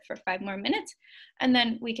 Let's sit for 5 more minutes, and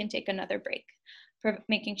then we can take another break, for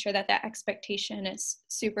making sure that that expectation is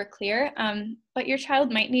super clear. But your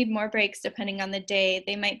child might need more breaks depending on the day.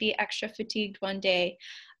 They might be extra fatigued one day.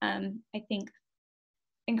 I think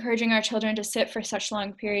encouraging our children to sit for such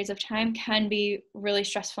long periods of time can be really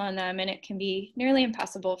stressful on them, and it can be nearly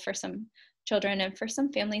impossible for some children and for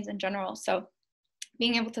some families in general. So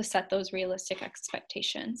being able to set those realistic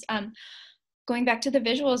expectations. Going back to the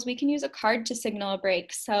visuals, we can use a card to signal a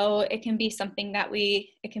break. So it can be something that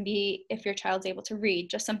it can be, if your child's able to read,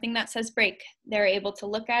 just something that says break. They're able to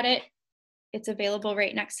look at it, it's available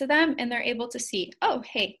right next to them, and they're able to see, oh,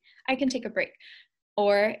 hey, I can take a break.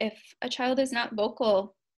 Or if a child is not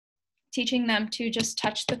vocal, teaching them to just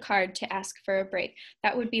touch the card to ask for a break.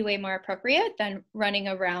 That would be way more appropriate than running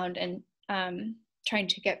around and trying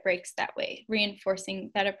to get breaks that way,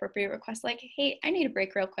 reinforcing that appropriate request like, hey, I need a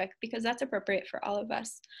break real quick, because that's appropriate for all of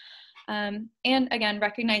us. And again,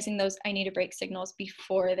 recognizing those I need a break signals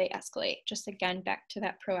before they escalate, just again, back to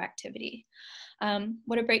that proactivity.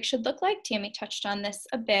 What a break should look like, Tammy touched on this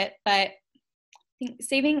a bit, but I think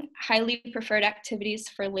saving highly preferred activities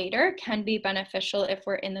for later can be beneficial if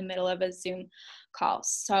we're in the middle of a Zoom call.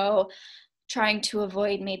 So trying to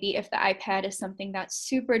avoid, maybe if the iPad is something that's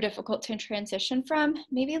super difficult to transition from,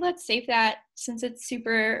 maybe let's save that, since it's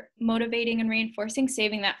super motivating and reinforcing,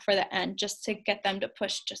 saving that for the end, just to get them to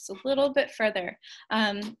push just a little bit further.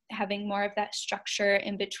 Having more of that structure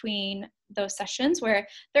in between those sessions where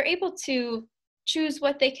they're able to choose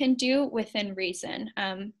what they can do within reason,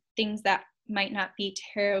 things that might not be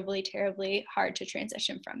terribly hard to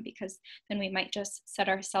transition from, because then we might just set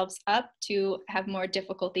ourselves up to have more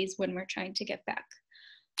difficulties when we're trying to get back.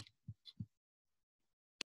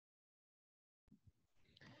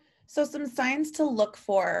 So some signs to look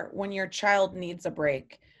for when your child needs a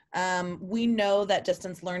break. We know that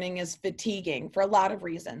distance learning is fatiguing for a lot of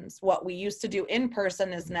reasons. What we used to do in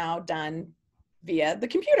person is now done via the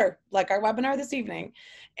computer, like our webinar this evening.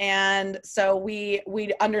 And so we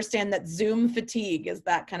understand that Zoom fatigue is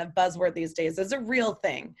that kind of buzzword these days, is a real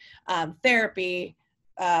thing. Therapy,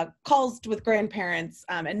 calls with grandparents,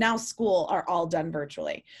 and now school are all done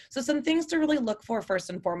virtually. So some things to really look for first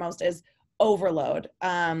and foremost is overload.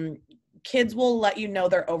 Kids will let you know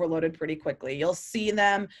they're overloaded pretty quickly. You'll see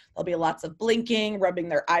them, there'll be lots of blinking, rubbing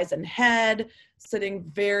their eyes and head, sitting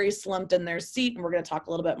very slumped in their seat, and we're going to talk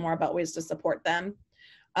a little bit more about ways to support them.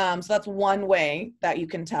 So that's one way that you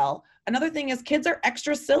can tell. Another thing is kids are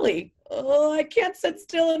extra silly. Oh, I can't sit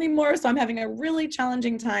still anymore, so I'm having a really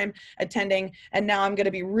challenging time attending, and now I'm going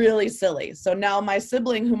to be really silly. So now my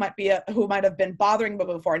sibling who might have been bothering me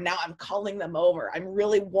before, now I'm calling them over. I'm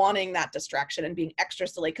really wanting that distraction and being extra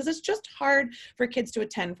silly, because it's just hard for kids to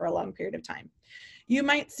attend for a long period of time. You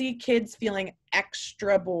might see kids feeling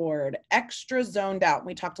extra bored, extra zoned out.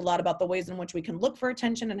 We talked a lot about the ways in which we can look for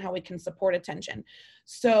attention and how we can support attention.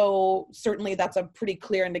 So certainly that's a pretty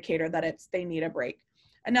clear indicator that they need a break.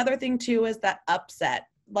 Another thing too is that upset.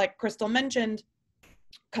 Like Crystal mentioned,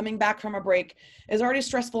 coming back from a break is already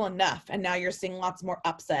stressful enough, and now you're seeing lots more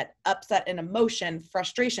upset in emotion,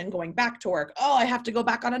 frustration, going back to work. Oh, I have to go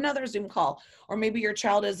back on another Zoom call. Or maybe your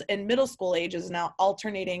child is in middle school age, is now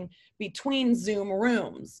alternating between Zoom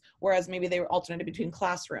rooms, whereas maybe they were alternating between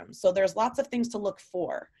classrooms. So there's lots of things to look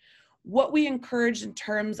for. What we encourage in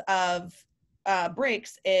terms of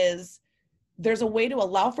breaks is there's a way to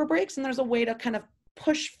allow for breaks, and there's a way to kind of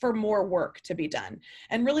push for more work to be done.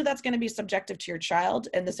 And really that's going to be subjective to your child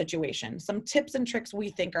and the situation. Some tips and tricks we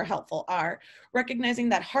think are helpful are recognizing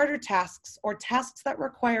that harder tasks or tasks that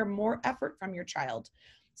require more effort from your child,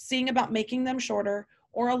 seeing about making them shorter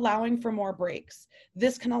or allowing for more breaks.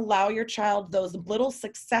 This can allow your child those little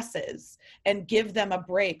successes and give them a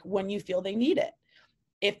break when you feel they need it.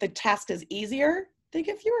 If the task is easier, they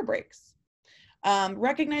get fewer breaks.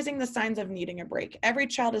 Recognizing the signs of needing a break. Every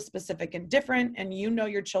child is specific and different, and you know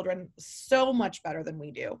your children so much better than we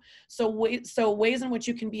do. So ways in which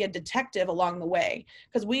you can be a detective along the way,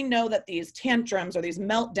 because we know that these tantrums or these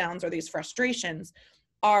meltdowns or these frustrations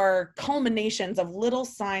are culminations of little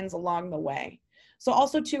signs along the way. So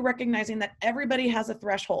also too, recognizing that everybody has a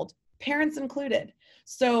threshold, parents included.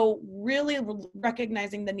 So really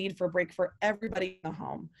recognizing the need for a break for everybody in the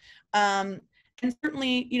home. And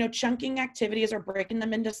certainly, chunking activities or breaking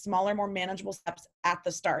them into smaller, more manageable steps at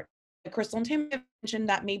the start. Crystal and Tammy mentioned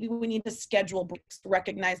that maybe we need to schedule breaks to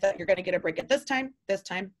recognize that you're going to get a break at this time, this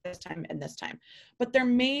time, this time, and this time. But there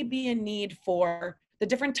may be a need for the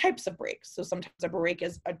different types of breaks. So sometimes a break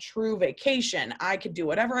is a true vacation. I could do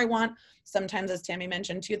whatever I want. Sometimes, as Tammy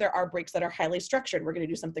mentioned too, there are breaks that are highly structured. We're going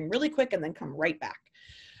to do something really quick and then come right back.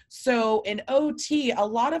 So in OT, a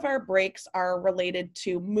lot of our breaks are related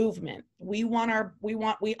to movement. We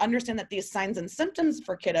understand that these signs and symptoms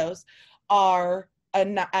for kiddos are a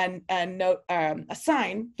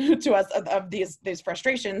sign to us of these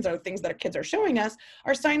frustrations or things that our kids are showing us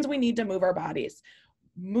are signs we need to move our bodies.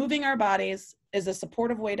 Moving our bodies is a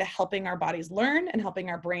supportive way to helping our bodies learn and helping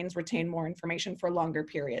our brains retain more information for longer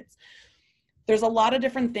periods. There's a lot of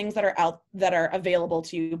different things that are available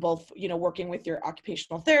to you, both, working with your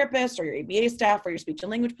occupational therapist or your ABA staff or your speech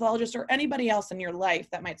and language pathologist or anybody else in your life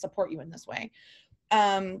that might support you in this way.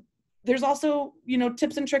 There's also,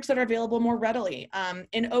 tips and tricks that are available more readily.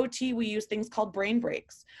 In OT, we use things called brain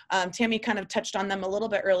breaks. Tammy kind of touched on them a little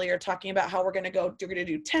bit earlier, talking about how we're going to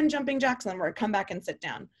do 10 jumping jacks and then we're going to come back and sit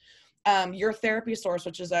down. Your Therapy Source,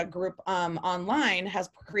 which is a group online, has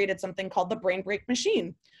created something called the Brain Break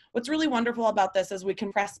Machine. What's really wonderful about this is we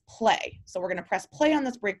can press play. So we're going to press play on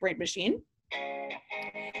this break machine,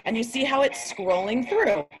 and you see how it's scrolling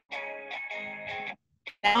through.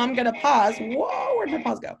 Now I'm going to pause. Whoa, where'd my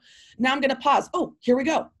pause go? Now I'm going to pause. Oh, here we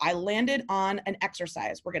go. I landed on an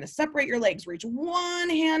exercise. We're going to separate your legs. Reach one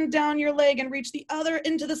hand down your leg and reach the other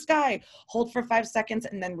into the sky. Hold for 5 seconds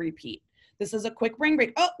and then repeat. This is a quick brain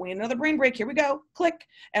break. Oh, we need another brain break. Here we go. Click,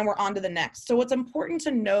 and we're on to the next. So what's important to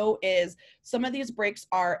know is some of these breaks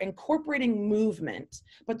are incorporating movement,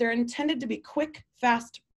 but they're intended to be quick,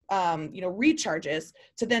 fast, recharges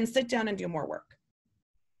to then sit down and do more work.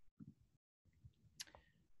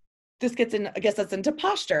 This gets in, I guess that's into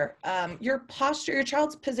posture. Your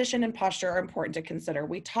child's position and posture are important to consider.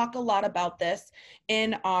 We talk a lot about this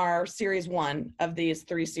in our series 1 of these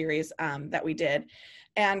 3 series that we did,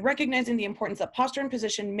 and recognizing the importance that posture and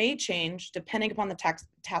position may change depending upon the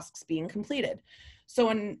tasks being completed. So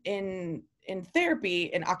in therapy,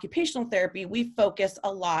 in occupational therapy, we focus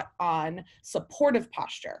a lot on supportive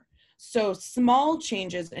posture. So small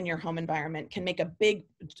changes in your home environment can make a big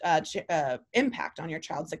impact on your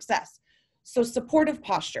child's success. So supportive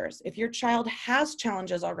postures, if your child has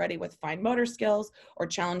challenges already with fine motor skills or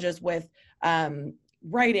challenges with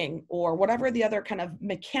writing or whatever the other kind of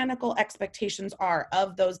mechanical expectations are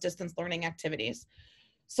of those distance learning activities,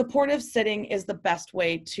 supportive sitting is the best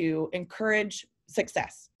way to encourage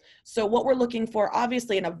success. So what we're looking for,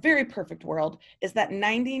 obviously in a very perfect world, is that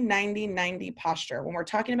 90-90-90 posture. When we're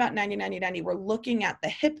talking about 90-90-90, we're looking at the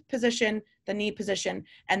hip position, the knee position,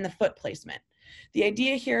 and the foot placement. The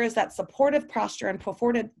idea here is that supportive posture and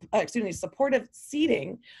supportive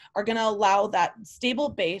seating are going to allow that stable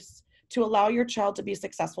base to allow your child to be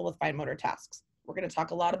successful with fine motor tasks. We're going to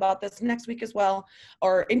talk a lot about this next week as well,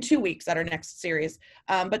 or in 2 weeks at our next series,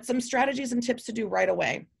 but some strategies and tips to do right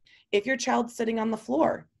away. If your child's sitting on the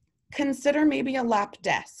floor, consider maybe a lap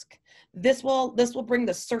desk. This will bring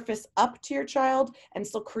the surface up to your child and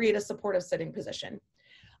still create a supportive sitting position.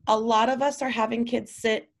 A lot of us are having kids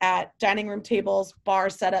sit at dining room tables, bar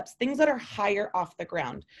setups, things that are higher off the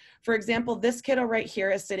ground. For example, this kiddo right here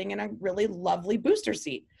is sitting in a really lovely booster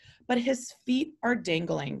seat, but his feet are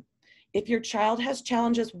dangling. If your child has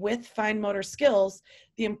challenges with fine motor skills,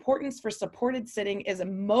 the importance for supported sitting is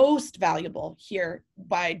most valuable here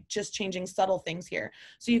by just changing subtle things here.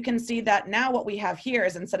 So you can see that now what we have here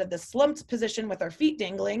is, instead of the slumped position with our feet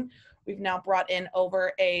dangling, we've now brought in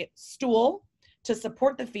over a stool to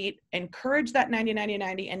support the feet, encourage that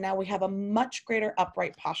 90-90-90, and now we have a much greater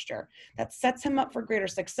upright posture that sets him up for greater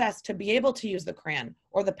success to be able to use the crayon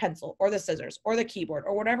or the pencil or the scissors or the keyboard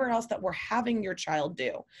or whatever else that we're having your child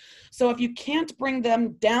do. So if you can't bring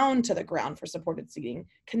them down to the ground for supported seating,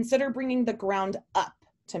 consider bringing the ground up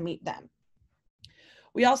to meet them.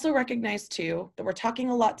 We also recognize too that we're talking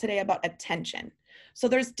a lot today about attention. So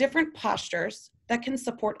there's different postures that can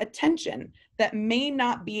support attention that may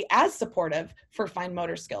not be as supportive for fine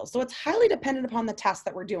motor skills. So it's highly dependent upon the task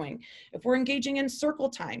that we're doing. If we're engaging in circle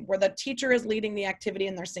time, where the teacher is leading the activity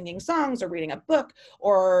and they're singing songs or reading a book,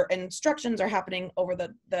 or instructions are happening over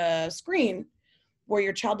the screen, where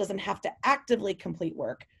your child doesn't have to actively complete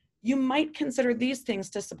work, you might consider these things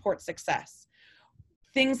to support success.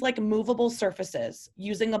 Things like movable surfaces,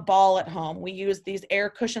 using a ball at home. We use these air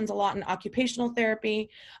cushions a lot in occupational therapy.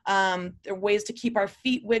 There are ways to keep our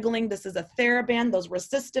feet wiggling. This is a TheraBand, those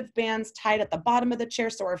resistive bands tied at the bottom of the chair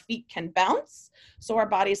so our feet can bounce, so our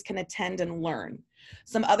bodies can attend and learn.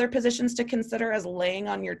 Some other positions to consider is laying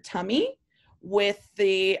on your tummy with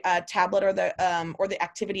the tablet or the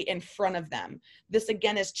activity in front of them. This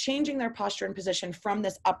again is changing their posture and position from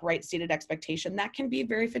this upright seated expectation. That can be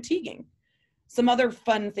very fatiguing. Some other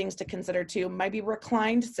fun things to consider too might be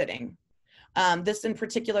reclined sitting. This in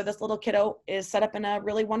particular, this little kiddo is set up in a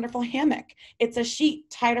really wonderful hammock. It's a sheet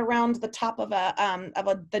tied around the top of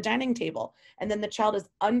the dining table, and then the child is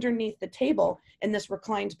underneath the table in this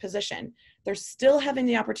reclined position. They're still having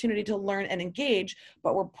the opportunity to learn and engage,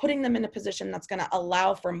 but we're putting them in a position that's going to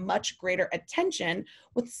allow for much greater attention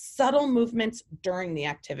with subtle movements during the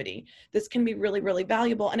activity. This can be really, really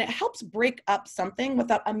valuable, and it helps break up something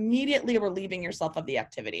without immediately relieving yourself of the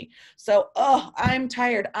activity. So, oh, I'm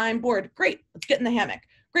tired, I'm bored. Great, let's get in the hammock.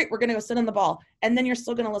 Great, we're going to go sit on the ball. And then you're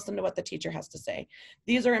still going to listen to what the teacher has to say.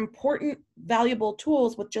 These are important, valuable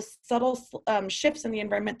tools with just subtle shifts in the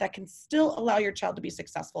environment that can still allow your child to be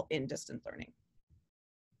successful in distance learning.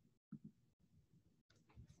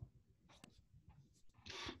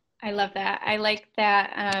 I love that. I like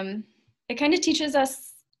that. It kind of teaches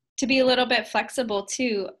us to be a little bit flexible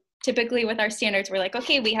too. Typically with our standards, we're like,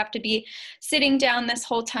 okay, we have to be sitting down this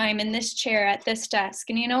whole time in this chair at this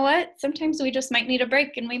desk. And you know what? Sometimes we just might need a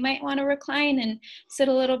break and we might want to recline and sit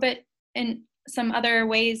a little bit in some other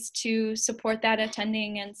ways to support that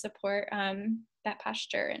attending and support that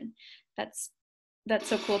posture. And that's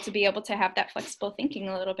so cool to be able to have that flexible thinking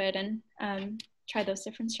a little bit and try those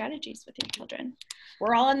different strategies with your children.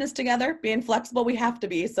 We're all in this together. Being flexible, we have to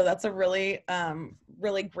be. So that's a really,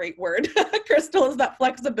 really great word, Crystal, is that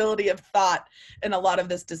flexibility of thought in a lot of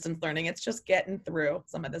this distance learning. It's just getting through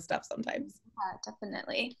some of this stuff sometimes. Yeah,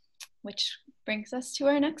 definitely. Which brings us to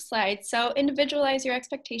our next slide. So individualize your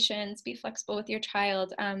expectations, be flexible with your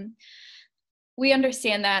child. We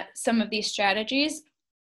understand that some of these strategies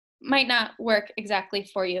might not work exactly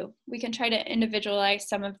for you. We can try to individualize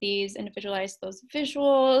some of these, individualize those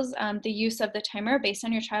visuals, the use of the timer based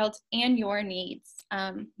on your child's and your needs.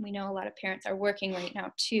 We know a lot of parents are working right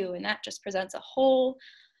now too, and that just presents a whole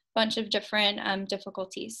bunch of different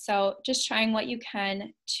difficulties. So just trying what you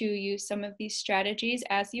can to use some of these strategies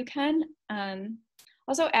as you can.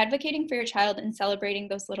 Also advocating for your child and celebrating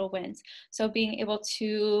those little wins. So being able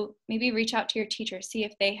to maybe reach out to your teacher, see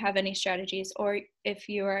if they have any strategies, or if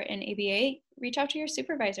you are an ABA, reach out to your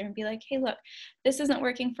supervisor and be like, hey, look, this isn't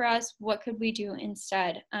working for us. What could we do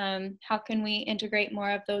instead? How can we integrate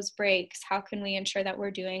more of those breaks? How can we ensure that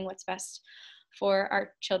we're doing what's best for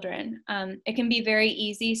our children? It can be very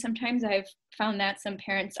easy. Sometimes I've found that some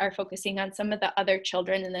parents are focusing on some of the other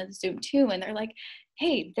children in the Zoom too, and they're like,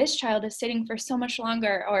 hey, this child is sitting for so much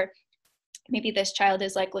longer, or maybe this child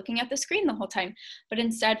is like looking at the screen the whole time, but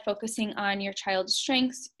instead focusing on your child's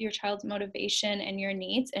strengths, your child's motivation, and your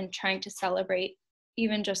needs, and trying to celebrate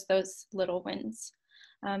even just those little wins.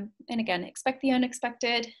 And again, expect the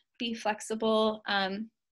unexpected, be flexible, and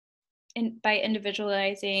by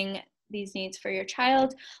individualizing these needs for your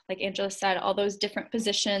child, like Angela said, all those different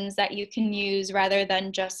positions that you can use rather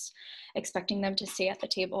than just expecting them to stay at the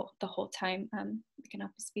table the whole time. It can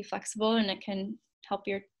help us be flexible, and it can help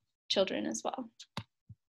your children as well.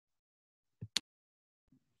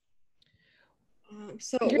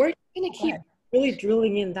 So we're going to keep really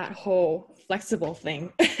drilling in that whole flexible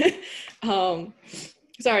thing.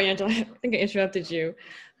 Sorry, Angela, I think I interrupted you.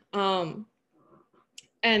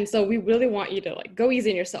 And so we really want you to like go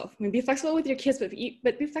easy on yourself. I mean, be flexible with your kids, but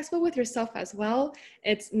be flexible with yourself as well.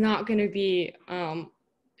 It's not going to be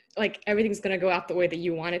like everything's going to go out the way that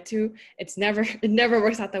you want it to. It never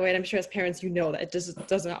works out that way. And I'm sure as parents, you know that it just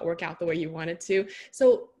does not work out the way you want it to.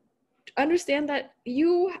 So understand that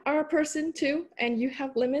you are a person too, and you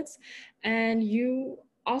have limits, and you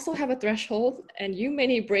also have a threshold, and you may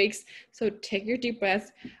need breaks. So take your deep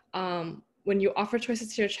breath. When you offer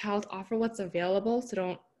choices to your child, offer what's available. So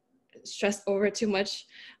don't stress over it too much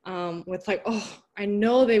with like, oh, I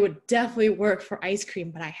know they would definitely work for ice cream,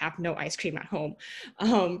 but I have no ice cream at home.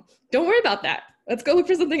 Don't worry about that. Let's go look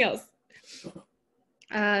for something else.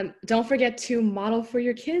 Don't forget to model for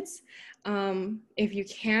your kids. If you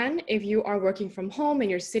can, if you are working from home and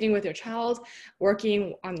you're sitting with your child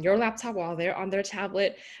working on your laptop while they're on their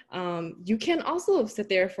tablet, you can also sit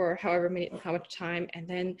there for how much time and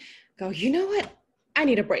then go, you know what? I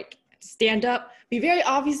need a break. Stand up, be very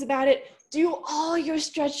obvious about it, do all your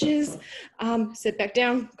stretches, sit back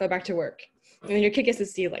down, go back to work. And then your kid gets to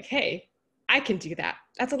see like, hey, I can do that.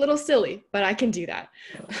 That's a little silly, but I can do that.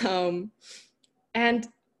 And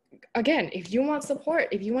again, if you want support,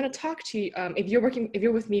 if you want to talk to, if you're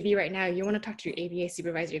with MeBe right now, you want to talk to your ABA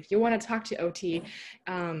supervisor, if you want to talk to OT,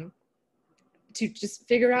 to just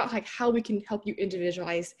figure out like how we can help you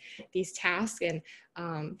individualize these tasks and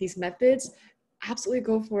these methods, absolutely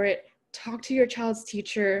go for it. Talk to your child's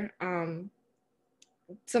teacher.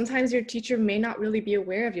 Sometimes your teacher may not really be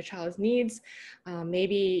aware of your child's needs.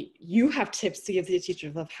 Maybe you have tips to give to the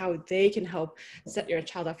teacher of how they can help set your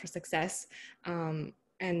child up for success. And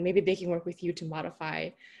maybe they can work with you to modify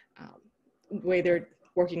the way they're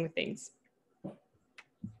working with things.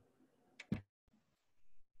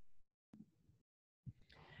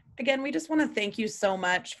 Again, we just want to thank you so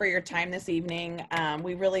much for your time this evening.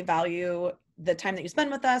 We really value the time that you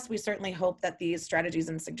spend with us. We certainly hope that these strategies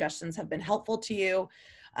and suggestions have been helpful to you.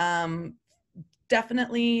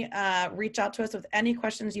 Definitely reach out to us with any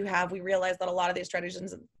questions you have. We realize that a lot of these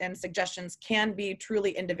strategies and suggestions can be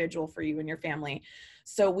truly individual for you and your family.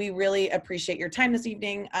 So we really appreciate your time this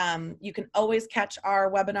evening. You can always catch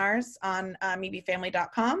our webinars on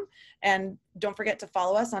MeBeFamily.com. And don't forget to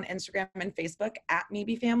follow us on Instagram and Facebook at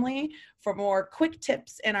MeBeFamily for more quick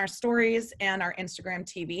tips in our stories and our Instagram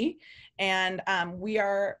TV. And we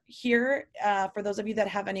are here for those of you that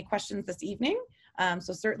have any questions this evening.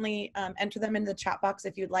 So certainly enter them in the chat box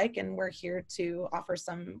if you'd like, and we're here to offer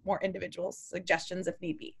some more individual suggestions if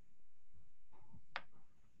need be.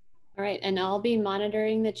 All right, and I'll be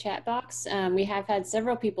monitoring the chat box. We have had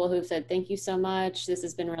several people who've said, thank you so much. This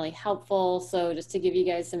has been really helpful. So just to give you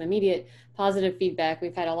guys some immediate positive feedback,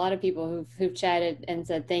 we've had a lot of people who've chatted and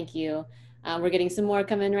said, thank you. We're getting some more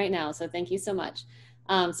come in right now. So thank you so much.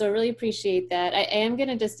 So I really appreciate that. I am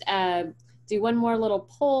gonna just do one more little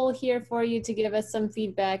poll here for you to give us some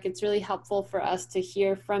feedback. It's really helpful for us to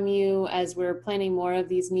hear from you as we're planning more of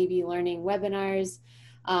these MeBe learning webinars.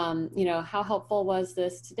 You know, how helpful was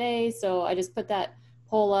this today? So I just put that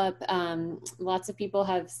poll up. Lots of people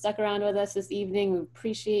have stuck around with us this evening. We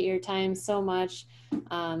appreciate your time so much.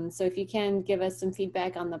 So if you can give us some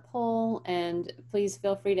feedback on the poll, and please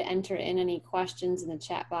feel free to enter in any questions in the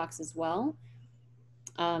chat box as well.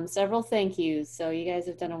 Several thank yous. So you guys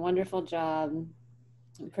have done a wonderful job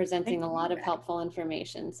presenting a lot of helpful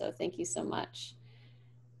information. So thank you so much.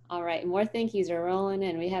 All right, more thank yous are rolling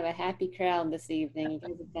in. We have a happy crowd this evening. You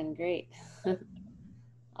guys have done great.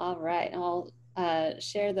 All right, I'll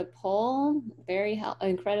share the poll.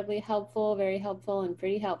 Incredibly helpful, very helpful, and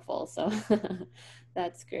pretty helpful. So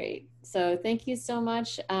that's great. So thank you so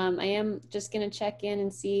much. I am just going to check in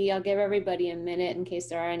and see. I'll give everybody a minute in case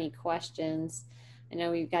there are any questions. I know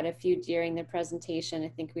we've got a few during the presentation. I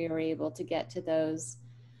think we were able to get to those.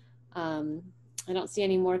 I don't see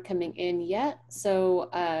any more coming in yet, so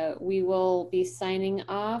we will be signing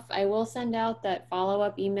off. I will send out that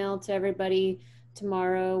follow-up email to everybody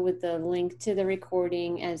tomorrow with the link to the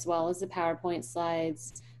recording as well as the PowerPoint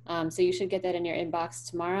slides. So you should get that in your inbox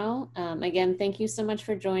tomorrow. Again, thank you so much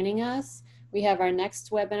for joining us. We have our next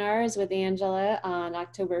webinars with Angela on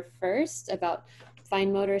October 1st about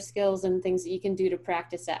fine motor skills and things that you can do to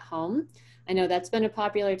practice at home. I know that's been a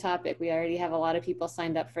popular topic. We already have a lot of people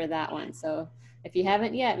signed up for that one. So if you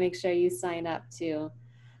haven't yet, make sure you sign up too.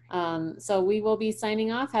 So we will be signing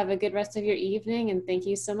off. Have a good rest of your evening, and thank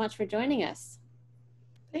you so much for joining us.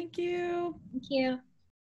 Thank you. Thank you.